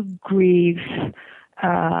do grieve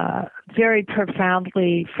very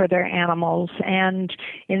profoundly for their animals, and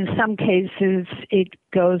in some cases it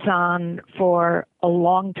goes on for a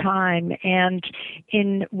long time. And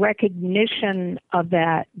in recognition of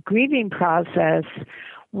that grieving process,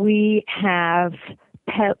 we have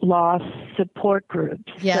pet loss support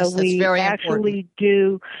groups. Yes, so we that's very actually important.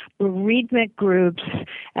 do bereavement groups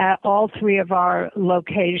at all three of our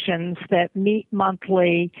locations that meet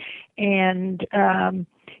monthly. And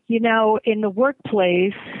in the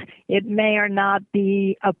workplace, it may or not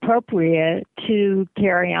be appropriate to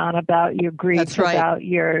carry on about your grief about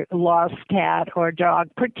your lost cat or dog.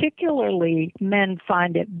 Particularly, men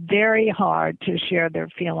find it very hard to share their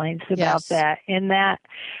feelings about that in that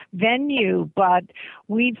venue. But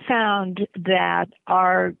we found that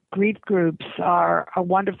our grief groups are a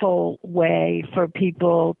wonderful way for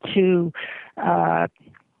people to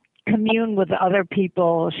commune with other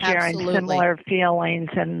people sharing similar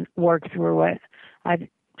feelings and work through it. I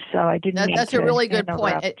didn't mean that's to a really good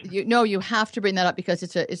interrupt. point. You have to bring that up because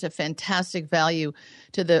it's a fantastic value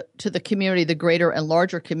to the community, the greater and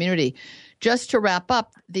larger community. Just to wrap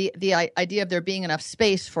up, the idea of there being enough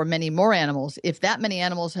space for many more animals. If that many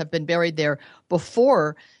animals have been buried there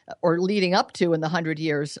before or leading up to in the 100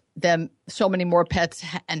 years, then so many more pets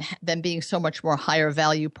and them being so much more higher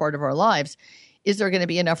value part of our lives. Is there going to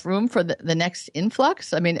be enough room for the next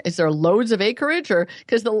influx? I mean, is there loads of acreage? Or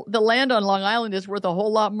because the land on Long Island is worth a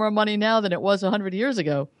whole lot more money now than it was 100 years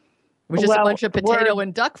ago. It was just a bunch of potato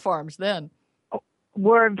and duck farms then.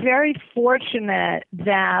 We're very fortunate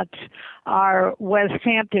that our West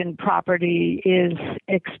Hampton property is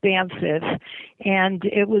expansive, and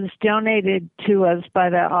it was donated to us by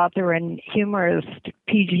the author and humorist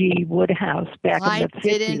P.G. Wodehouse back in the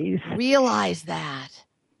 50s. I didn't realize that.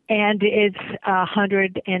 And it's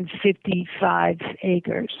 155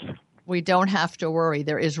 acres. We don't have to worry.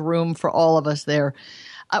 There is room for all of us there.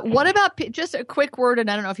 What about just a quick word,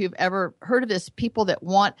 and I don't know if you've ever heard of this, people that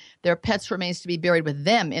want their pets' remains to be buried with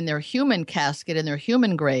them in their human casket, in their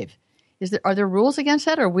human grave. Are there rules against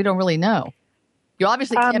that, or we don't really know? You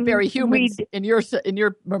obviously can't bury humans in your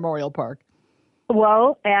memorial park.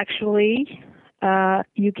 Well, actually,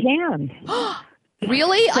 you can.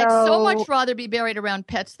 Really? I'd so much rather be buried around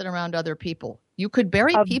pets than around other people. You could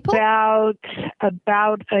bury people?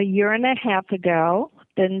 About a year and a half ago,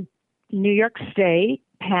 the New York State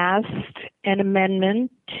passed an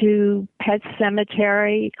amendment to pet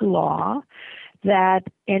cemetery law that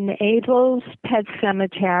enables pet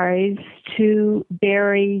cemeteries to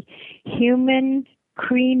bury human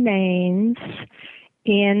cremains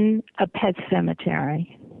in a pet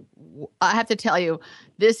cemetery. I have to tell you,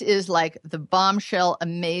 this is like the bombshell,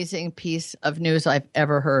 amazing piece of news I've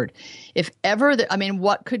ever heard. If ever,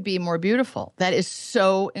 what could be more beautiful? That is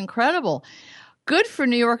so incredible. Good for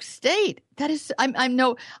New York State. That is,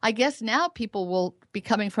 I guess now people will be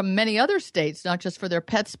coming from many other states, not just for their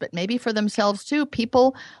pets, but maybe for themselves too.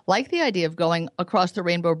 People like the idea of going across the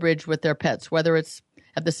Rainbow Bridge with their pets, whether it's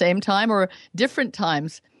at the same time or different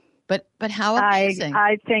times. But how amazing.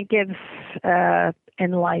 I think it's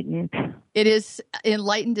enlightened. It is.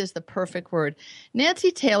 Enlightened is the perfect word. Nancy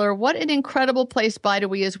Taylor, what an incredible place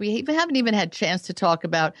Baidawi is. We haven't even had a chance to talk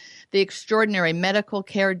about the extraordinary medical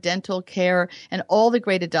care, dental care, and all the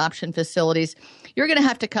great adoption facilities. You're going to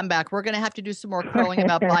have to come back. We're going to have to do some more crowing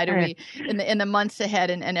about Baidawi in the months ahead.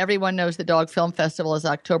 And everyone knows the Dog Film Festival is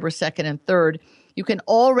October 2nd and 3rd. You can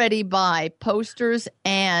already buy posters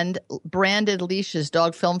and branded leashes,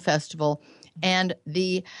 Dog Film Festival, and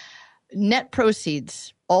the net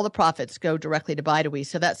proceeds, all the profits go directly to Bidewee.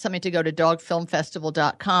 So that's something to go to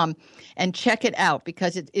dogfilmfestival.com and check it out,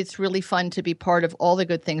 because it's really fun to be part of all the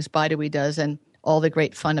good things Bidewee does and all the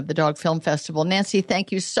great fun of the Dog Film Festival. Nancy,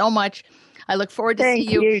 thank you so much. I look forward to see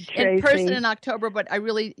you in person in October, but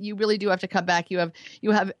you really do have to come back.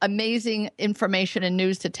 You have amazing information and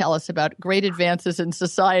news to tell us about great advances in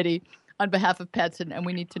society on behalf of pets, and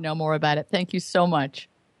we need to know more about it. Thank you so much.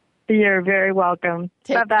 You're very welcome.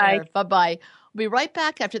 Bye-bye. Bye-bye. We'll be right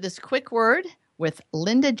back after this quick word with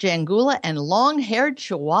Linda Jangula and long-haired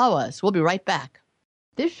Chihuahuas. We'll be right back.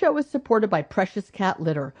 This show is supported by Precious Cat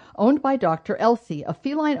Litter, owned by Dr. Elsie, a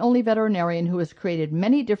feline-only veterinarian who has created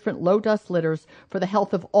many different low-dust litters for the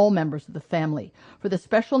health of all members of the family, for the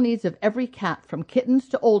special needs of every cat, from kittens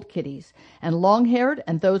to old kitties, and long-haired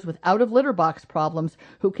and those with out-of-litter box problems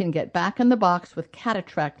who can get back in the box with Cat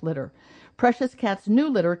Attract Litter. Precious Cat's new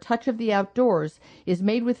litter, Touch of the Outdoors, is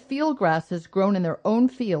made with field grasses grown in their own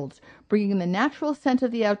fields, bringing the natural scent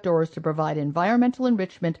of the outdoors to provide environmental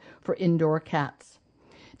enrichment for indoor cats.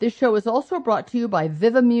 This show is also brought to you by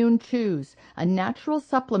Vivimune Chews, a natural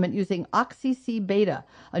supplement using oxy-C-beta,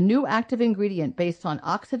 a new active ingredient based on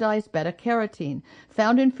oxidized beta-carotene,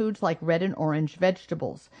 found in foods like red and orange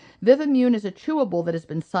vegetables. Vivimune is a chewable that has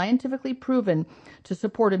been scientifically proven to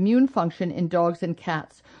support immune function in dogs and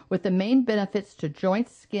cats, with the main benefits to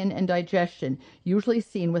joints, skin, and digestion, usually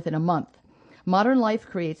seen within a month. Modern life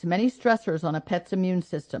creates many stressors on a pet's immune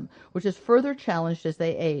system, which is further challenged as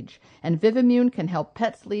they age, and Vivimune can help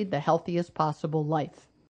pets lead the healthiest possible life.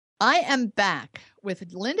 I am back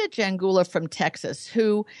with Linda Jangula from Texas,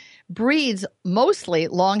 who breeds mostly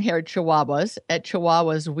long-haired Chihuahuas at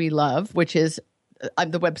Chihuahuas We Love, which is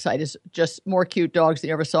the website is just more cute dogs than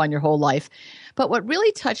you ever saw in your whole life. But what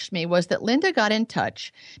really touched me was that Linda got in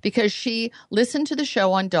touch because she listened to the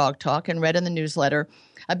show on Dog Talk and read in the newsletter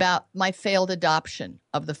about my failed adoption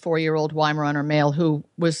of the 4-year-old Weimaraner male, who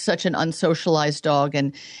was such an unsocialized dog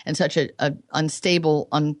and such a unstable,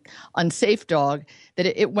 unsafe dog that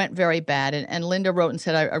it went very bad. And Linda wrote and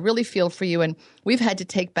said, I really feel for you. And we've had to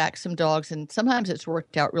take back some dogs, and sometimes it's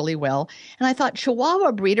worked out really well. And I thought,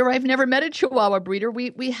 Chihuahua breeder, I've never met a Chihuahua breeder.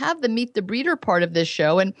 We have the Meet the Breeder part of this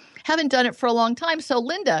show and haven't done it for a long time. So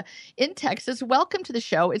Linda in Texas, welcome to the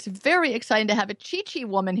show. It's very exciting to have a Chi-Chi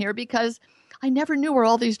woman here, because I never knew where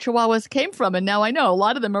all these Chihuahuas came from, and now I know a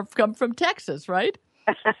lot of them have come from Texas, right?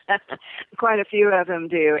 Quite a few of them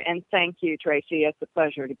do, and thank you, Tracy. It's a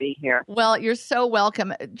pleasure to be here. Well, you're so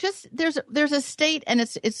welcome. Just there's a state, and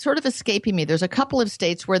it's sort of escaping me. There's a couple of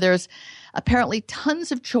states where there's apparently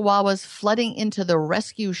tons of Chihuahuas flooding into the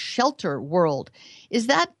rescue shelter world. Is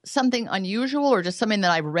that something unusual, or just something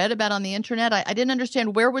that I read about on the internet? I didn't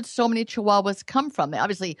understand, where would so many Chihuahuas come from? They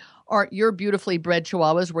obviously aren't your beautifully bred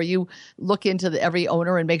Chihuahuas, where you look into every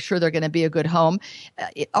owner and make sure they're going to be a good home.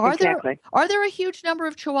 Are there a huge number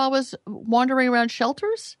of Chihuahuas wandering around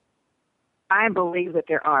shelters? I believe that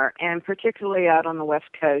there are, and particularly out on the West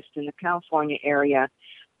Coast in the California area,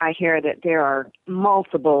 I hear that there are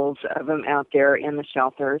multiples of them out there in the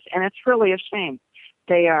shelters, and it's really a shame.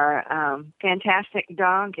 They are fantastic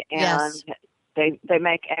dog, and yes, they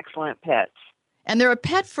make excellent pets. And they're a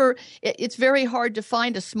pet it's very hard to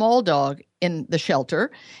find a small dog in the shelter.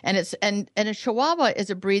 And a Chihuahua is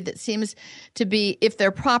a breed that seems to be, if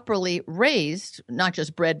they're properly raised, not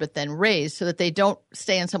just bred, but then raised, so that they don't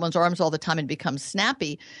stay in someone's arms all the time and become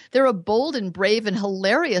snappy. They're a bold and brave and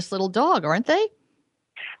hilarious little dog, aren't they?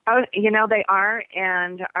 Oh, they are.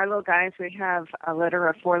 And our little guys, we have a litter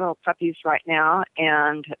of 4 little puppies right now,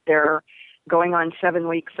 and they're going on 7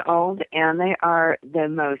 weeks old, and they are the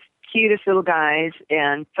most cutest little guys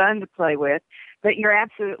and fun to play with. But you're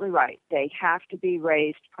absolutely right. They have to be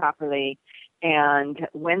raised properly. And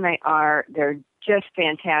when they are, they're just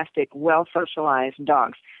fantastic, well-socialized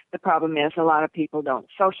dogs. The problem is a lot of people don't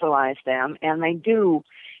socialize them, and they do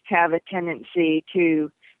have a tendency to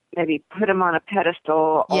maybe put them on a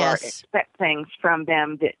pedestal or yes, expect things from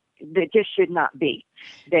them that just should not be.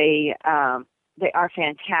 They are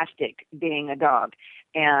fantastic being a dog.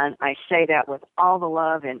 And I say that with all the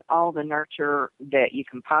love and all the nurture that you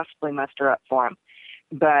can possibly muster up for them.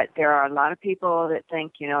 But there are a lot of people that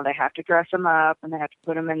think, they have to dress them up and they have to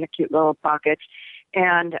put them in the cute little pockets.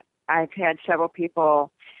 And I've had several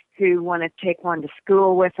people who want to take one to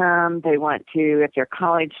school with them. They want to, if they're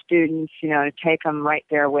college students, to take them right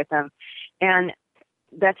there with them. And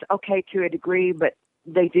that's okay to a degree, but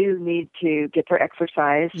they do need to get their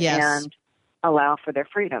exercise, yes, and allow for their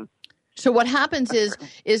freedom. So what happens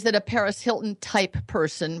is that a Paris Hilton type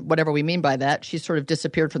person, whatever we mean by that, she sort of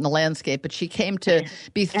disappeared from the landscape, but she came to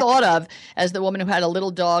be thought of as the woman who had a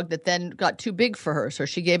little dog that then got too big for her. So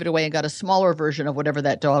she gave it away and got a smaller version of whatever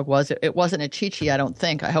that dog was. It wasn't a Chi-Chi, I don't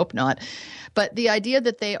think. I hope not. But the idea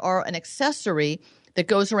that they are an accessory that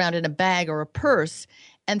goes around in a bag or a purse,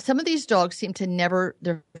 and some of these dogs seem to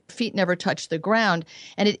their feet never touch the ground,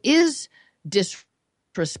 and it is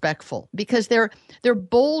disrespectful because they're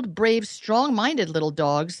bold, brave, strong-minded little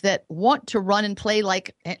dogs that want to run and play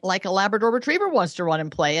like a Labrador Retriever wants to run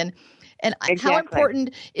and play. And Exactly. How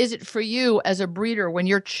important is it for you as a breeder when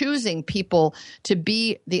you're choosing people to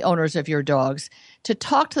be the owners of your dogs to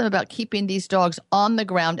talk to them about keeping these dogs on the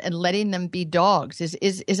ground and letting them be dogs?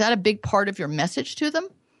 Is that a big part of your message to them?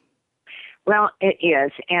 Well, it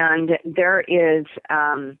is, and there is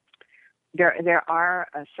there are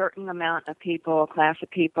a certain amount of people, class of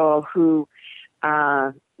people who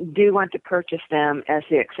do want to purchase them as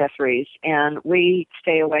the accessories, and we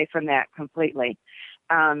stay away from that completely.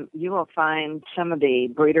 You will find some of the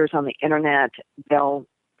breeders on the internet, they'll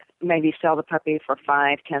maybe sell the puppy for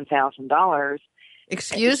 $5,000-$10,000.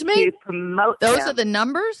 Excuse me? To promote Those them. are the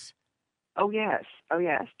numbers? Oh yes,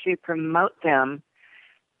 to promote them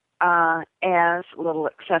as little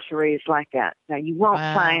accessories like that. Now, you won't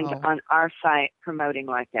find on our site promoting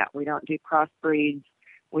like that. We don't do crossbreeds.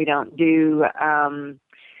 We don't do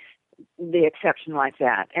the exception like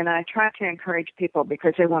that. And I try to encourage people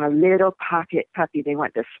because they want a little pocket puppy. They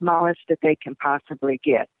want the smallest that they can possibly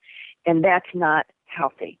get. And that's not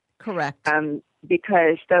healthy. Correct.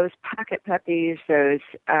 Because those pocket puppies, those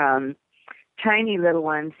tiny little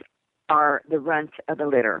ones, are the runt of the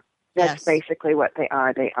litter. That's basically what they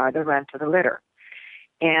are. They are the runt of the litter.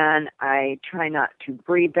 And I try not to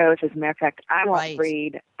breed those. As a matter of fact, I won't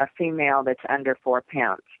breed a female that's under 4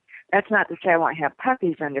 pounds. That's not to say I won't have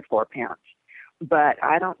puppies under 4 pounds, but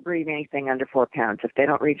I don't breed anything under 4 pounds. If they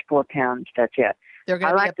don't reach 4 pounds, that's it. They're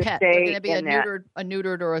going to be a pet. They're going to be a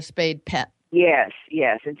neutered or a spayed pet. Yes,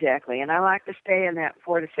 exactly. And I like to stay in that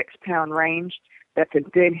 4 to 6 pound range. That's a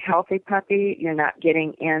good, healthy puppy. You're not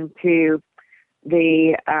getting into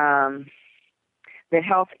the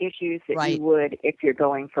health issues that you would if you're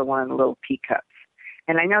going for one of the little teacups.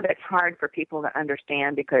 And I know that's hard for people to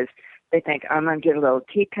understand because they think, I'm going to get a little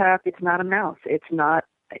teacup. It's not a mouse. It's not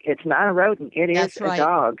a rodent. It is a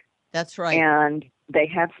dog. That's right. And they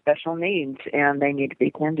have special needs, and they need to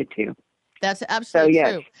be tended to. That's absolutely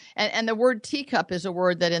true. And the word teacup is a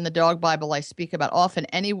word that in the dog Bible I speak about often.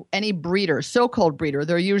 Any breeder, so-called breeder,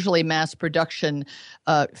 they're usually mass production,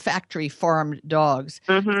 factory farmed dogs.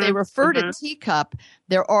 If they refer to teacup,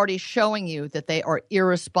 they're already showing you that they are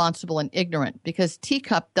irresponsible and ignorant because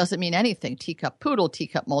teacup doesn't mean anything. Teacup poodle,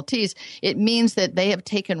 teacup Maltese. It means that they have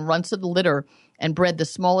taken runts of the litter and bred the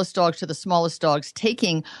smallest dogs to the smallest dogs,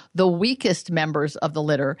 taking the weakest members of the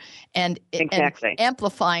litter and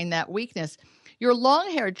amplifying that weakness. Your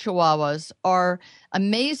long-haired Chihuahuas are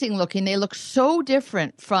amazing looking. They look so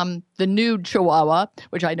different from the nude Chihuahua,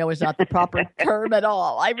 which I know is not the proper term at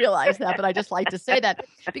all. I realize that, but I just like to say that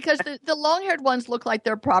because the long-haired ones look like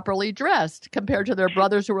they're properly dressed compared to their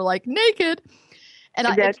brothers who were like naked. And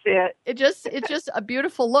it's just a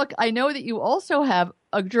beautiful look. I know that you also have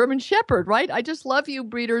a German Shepherd, right? I just love you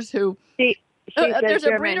breeders who. There's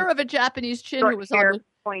a breeder of a Japanese chin who was on the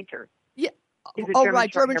pointer. Yeah.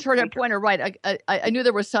 German short-haired pointer. Right. I knew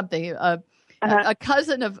there was something. A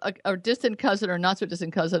cousin of a distant cousin or not so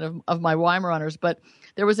distant cousin of my Weimaraners, but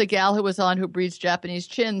there was a gal who was on who breeds Japanese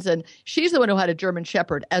chins, and she's the one who had a German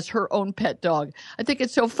Shepherd as her own pet dog. I think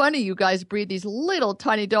it's so funny you guys breed these little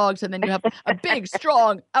tiny dogs, and then you have a big,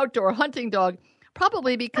 strong outdoor hunting dog,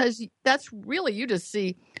 probably because that's really, you just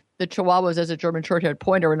see the Chihuahuas as a German short-haired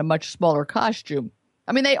pointer in a much smaller costume.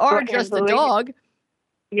 I mean, they are just a dog.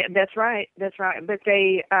 Yeah, that's right. But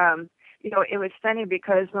they... it was funny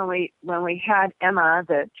because when we had Emma,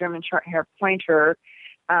 the German short-haired pointer,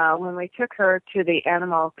 when we took her to the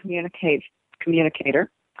animal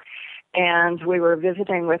communicator, and we were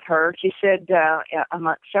visiting with her, she said,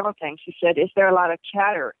 amongst several things, she said, "Is there a lot of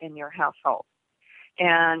chatter in your household?"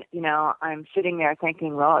 And I'm sitting there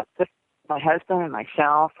thinking, well, it's just my husband and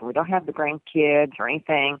myself. We don't have the grandkids or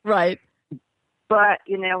anything, right? But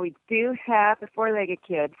we do have the four-legged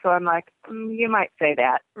kids, so I'm like, you might say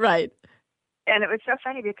that, right? And it was so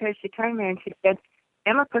funny because she turned to me and she said,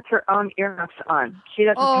 Emma puts her own earmuffs on. She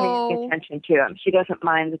doesn't pay any attention to them. She doesn't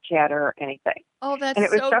mind the chatter or anything. Oh, that's and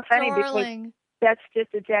it was so funny darling. Because that's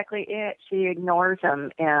just exactly it. She ignores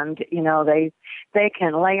them, and they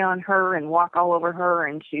can lay on her and walk all over her,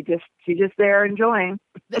 and she just there enjoying.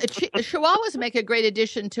 Chihuahuas make a great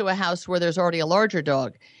addition to a house where there's already a larger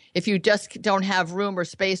dog. If you just don't have room or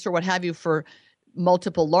space or what have you for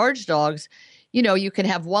multiple large dogs, you can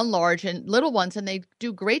have one large and little ones, and they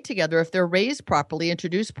do great together if they're raised properly,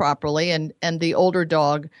 introduced properly, and the older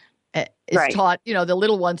dog is Right. taught. The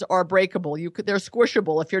little ones are breakable. They're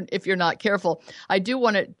squishable if you're not careful. I do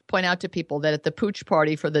want to point out to people that at the Pooch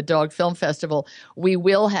Party for the Dog Film Festival, we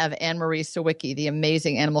will have Anne-Marie Sawicki, the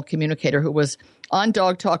amazing animal communicator who was on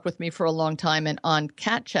Dog Talk with me for a long time and on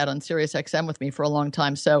Cat Chat on Sirius XM with me for a long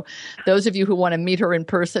time. So those of you who want to meet her in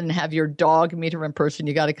person and have your dog meet her in person,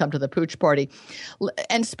 you got to come to the Pooch Party.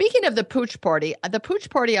 And speaking of the Pooch Party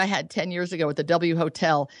I had 10 years ago at the W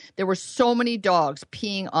Hotel, there were so many dogs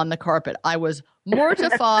peeing on the carpet. I was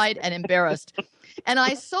mortified and embarrassed. And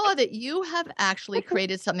I saw that you have actually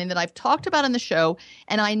created something that I've talked about on the show,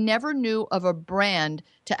 and I never knew of a brand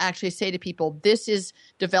to actually say to people, this is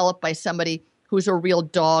developed by somebody who's a real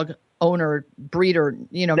dog owner, breeder,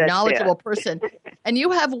 knowledgeable person. And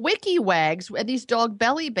you have wiki wags and these dog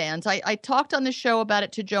belly bands. I talked on the show about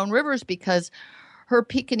it to Joan Rivers because her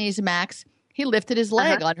Pekingese Max, he lifted his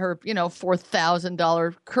leg on her,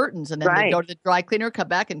 $4,000 curtains, and then they go to the dry cleaner, come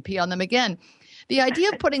back and pee on them again. The idea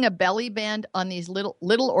of putting a belly band on these little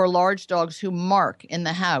or large dogs who mark in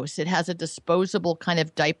the house, it has a disposable kind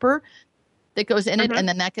of diaper that goes in it, and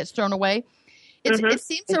then that gets thrown away. It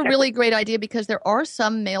seems a really great idea because there are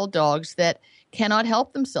some male dogs that cannot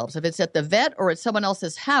help themselves. If it's at the vet or at someone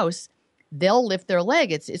else's house, they'll lift their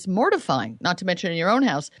leg. It's mortifying, not to mention in your own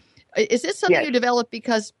house. Is this something you developed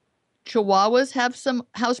because Chihuahuas have some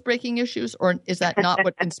housebreaking issues, or is that not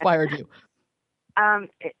what inspired you?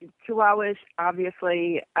 Chihuahuas,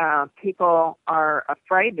 obviously, people are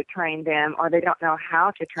afraid to train them, or they don't know how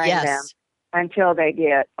to train them until they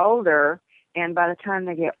get older. And by the time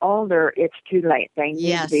they get older, it's too late. They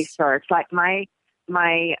need to be starched. Like my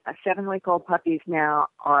 7-week-old puppies now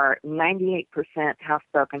are 98%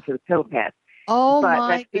 housebroken to the pill pad. Oh, but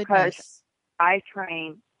my that's because I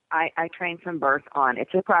train from birth on.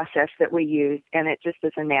 It's a process that we use, and it just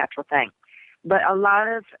is a natural thing. But a lot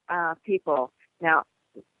of people now,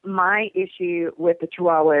 my issue with the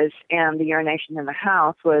Chihuahuas and the urination in the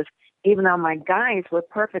house was, even though my guys were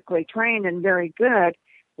perfectly trained and very good,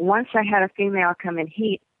 once I had a female come in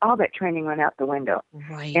heat, all that training went out the window.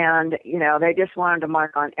 Right. And, they just wanted to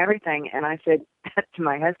mark on everything. And I said to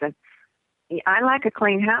my husband, I like a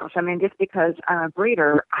clean house. I mean, just because I'm a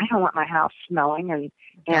breeder, I don't want my house smelling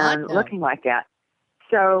and looking like that.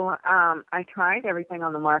 So I tried everything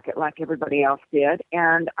on the market like everybody else did,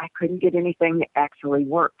 and I couldn't get anything that actually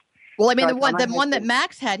worked. Well, I mean, the one that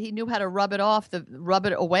Max had, he knew how to rub it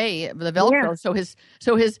away, the Velcro.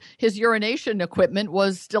 So his urination equipment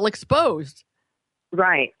was still exposed.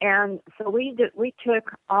 Right, and so we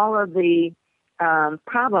took all of the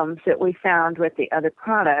problems that we found with the other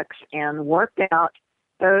products and worked out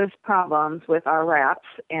those problems with our wraps.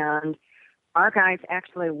 And our guys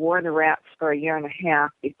actually wore the wraps for a year and a half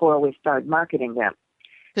before we started marketing them.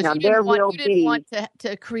 Because you didn't want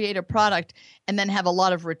to create a product and then have a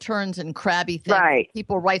lot of returns and crabby things. Right.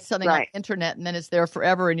 People write something on the internet and then it's there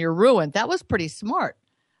forever and you're ruined. That was pretty smart.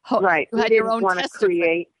 Right. You had your own test.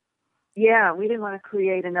 We didn't want to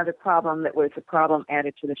create another problem that was a problem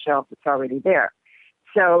added to the shelf that's already there.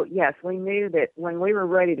 So, yes, we knew that when we were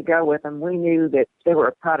ready to go with them, we knew that they were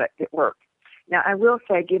a product that worked. Now, I will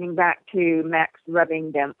say, getting back to Max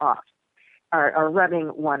rubbing them off, or rubbing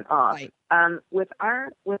one off. Right. With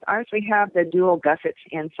ours, we have the dual gussets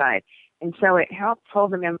inside, and so it helps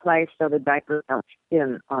hold them in place so the diapers don't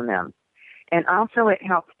spin on them. And also it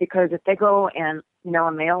helps because if they go and,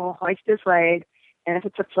 a male will hoist his leg, and if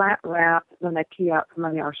it's a flat wrap, then they pee out from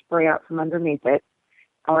under or spray out from underneath it,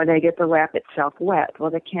 or they get the wrap itself wet.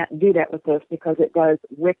 Well, they can't do that with this because it does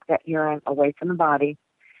wick that urine away from the body.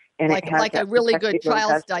 And like a really good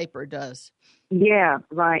child's diaper does. Yeah,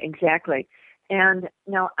 right, exactly. And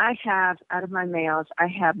now I have, out of my males, I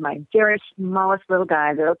have my very smallest little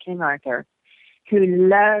guy, little King Arthur,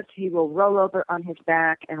 he will roll over on his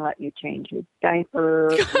back and let you change his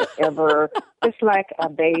diaper, whatever, just like a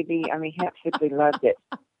baby. I mean, he absolutely loved it.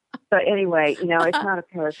 But anyway, it's not a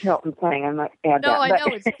Paris Hilton thing. I'm not add that. No, I know.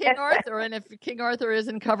 It's King Arthur, and if King Arthur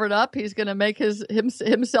isn't covered up, he's going to make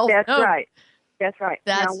himself That's known. right. That's right.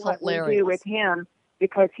 That's now, what hilarious. we do with him,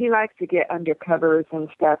 because he likes to get under covers and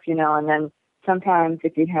stuff, and then sometimes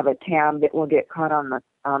if you have a tab that will get caught on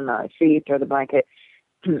the sheet or the blanket,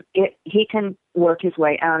 he can work his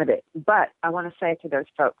way out of it. But I want to say to those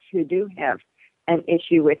folks who do have an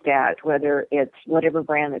issue with that, whether it's whatever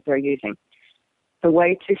brand that they're using, the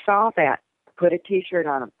way to solve that, put a T-shirt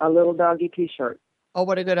on them, a little doggy T-shirt. Oh,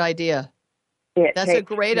 what a good idea. That's a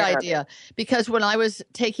great idea, because when I was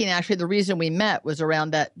taking, actually the reason we met was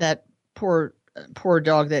around that poor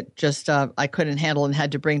dog that just I couldn't handle and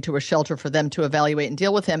had to bring to a shelter for them to evaluate and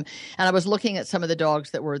deal with him. And I was looking at some of the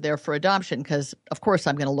dogs that were there for adoption, because of course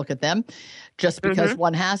I'm going to look at them just because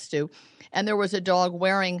one has to. And there was a dog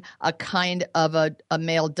wearing a kind of a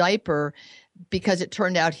male diaper, because it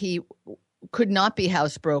turned out he could not be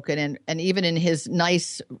housebroken. And even in his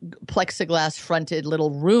nice plexiglass fronted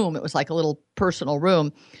little room, it was like a little personal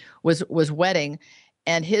room, was wetting.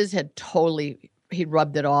 And his had totally, he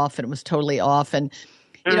rubbed it off and it was totally off. And,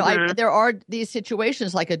 you know, there are these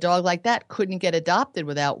situations like a dog like that couldn't get adopted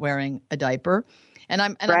without wearing a diaper. And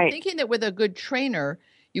I'm thinking that with a good trainer,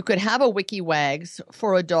 you could have a wiki wags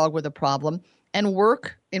for a dog with a problem and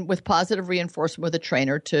work with positive reinforcement with a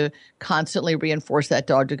trainer to constantly reinforce that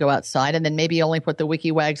dog to go outside, and then maybe only put the wiki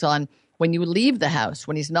wags on when you leave the house,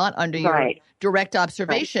 when he's not under your direct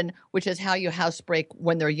observation, which is how you housebreak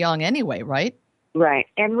when they're young anyway, right? Right.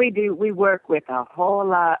 And we work with a whole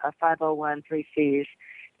lot of 501(c)(3)s,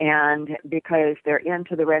 and because they're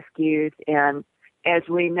into the rescues, and as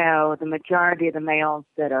we know, the majority of the males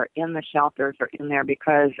that are in the shelters are in there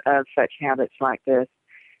because of such habits like this.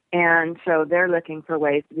 And so they're looking for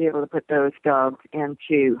ways to be able to put those dogs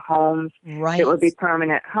into homes that would be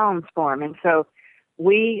permanent homes for them. And so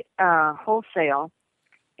we wholesale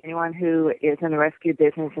anyone who is in the rescue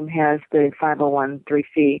business and has the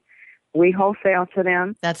 501(c)(3), we wholesale to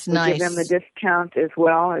them. That's we nice. Give them the discount as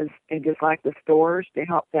well as just like the stores to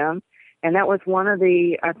help them. And that was one of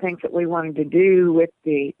the things that we wanted to do with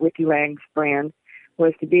the WikiWags brand,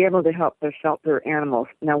 was to be able to help the shelter animals.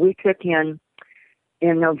 Now, we took in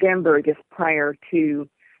November, just prior to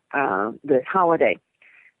the holiday,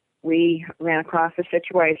 we ran across a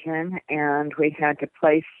situation and we had to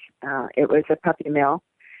place, it was a puppy mill,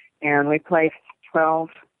 and we placed 12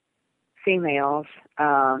 females,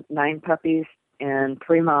 9 puppies and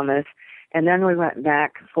 3 mamas. And then we went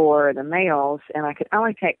back for the males, and I could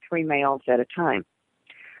only take 3 males at a time.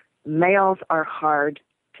 Males are hard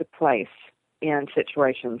to place in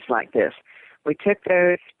situations like this. We took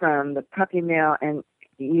those from the puppy mill, and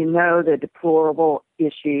you know the deplorable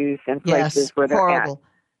issues and places where they're horrible.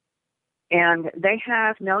 at. And they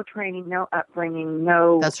have no training, no upbringing,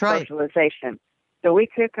 no socialization. So we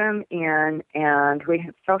took them in, and we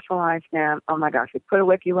socialized them. Oh, my gosh, we put a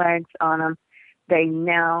WikiWags on them. They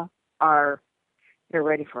now they're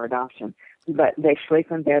ready for adoption. But they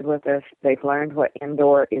sleep in bed with us. They've learned what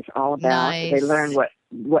indoor is all about. Nice. They learned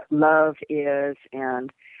what love is,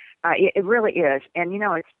 and it really is. And, you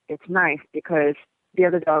know, it's nice because the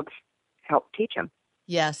other dogs help teach them.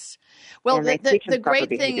 Yes. Well, the great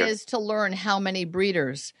thing is to learn how many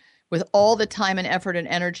breeders, with all the time and effort and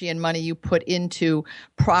energy and money you put into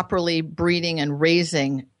properly breeding and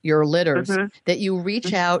raising your litters, that you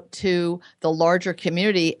reach out to the larger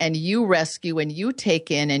community and you rescue and you take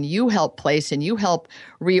in and you help place and you help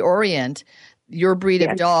reorient your breed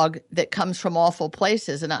of dog that comes from awful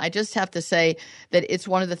places. And I just have to say that it's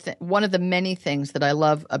one of the many things that I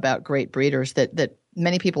love about great breeders that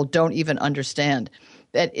many people don't even understand.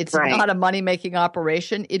 That it's not a money-making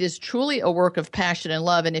operation. It is truly a work of passion and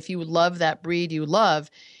love. And if you love that breed you love,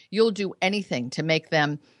 you'll do anything to make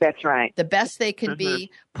them the best they can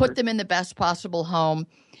be, put them in the best possible home.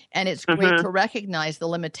 And it's great to recognize the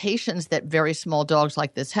limitations that very small dogs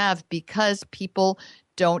like this have, because people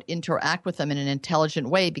don't interact with them in an intelligent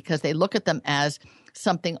way, because they look at them as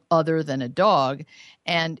something other than a dog.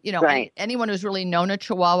 And, you know, anyone who's really known a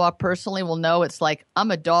Chihuahua personally will know it's like,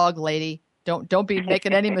 I'm a dog, lady. Don't be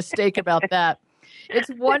making any mistake about that. It's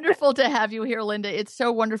wonderful to have you here, Linda. It's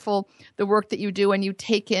so wonderful, the work that you do, and you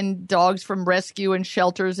take in dogs from rescue and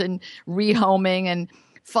shelters and rehoming and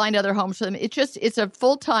find other homes for them. It's a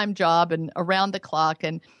full-time job and around the clock.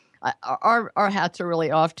 And our hats are really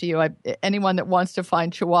off to you. Anyone that wants to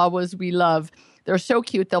find Chihuahuas we love, they're so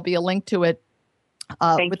cute. There'll be a link to it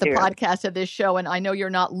with the podcast of this show. And I know you're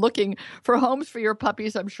not looking for homes for your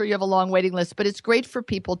puppies. I'm sure you have a long waiting list, but it's great for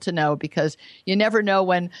people to know, because you never know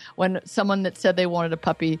when someone that said they wanted a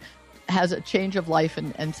puppy has a change of life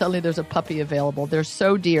and suddenly there's a puppy available. They're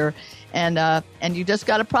so dear. And you just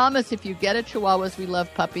got to promise, if you get a Chihuahuas We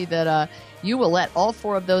Love puppy, that you will let all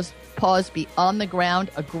 4 of those paws be on the ground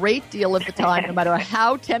a great deal of the time, no matter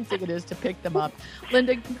how tempting it is to pick them up.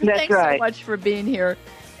 Linda, thanks so much for being here.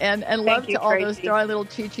 And love to all those darling little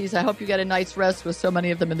chi-chis. I hope you get a night's rest with so many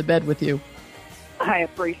of them in the bed with you. I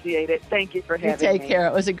appreciate it. Thank you for having me. Take care.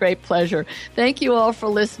 It was a great pleasure. Thank you all for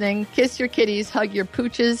listening. Kiss your kitties, hug your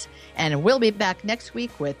pooches, and we'll be back next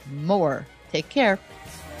week with more. Take care.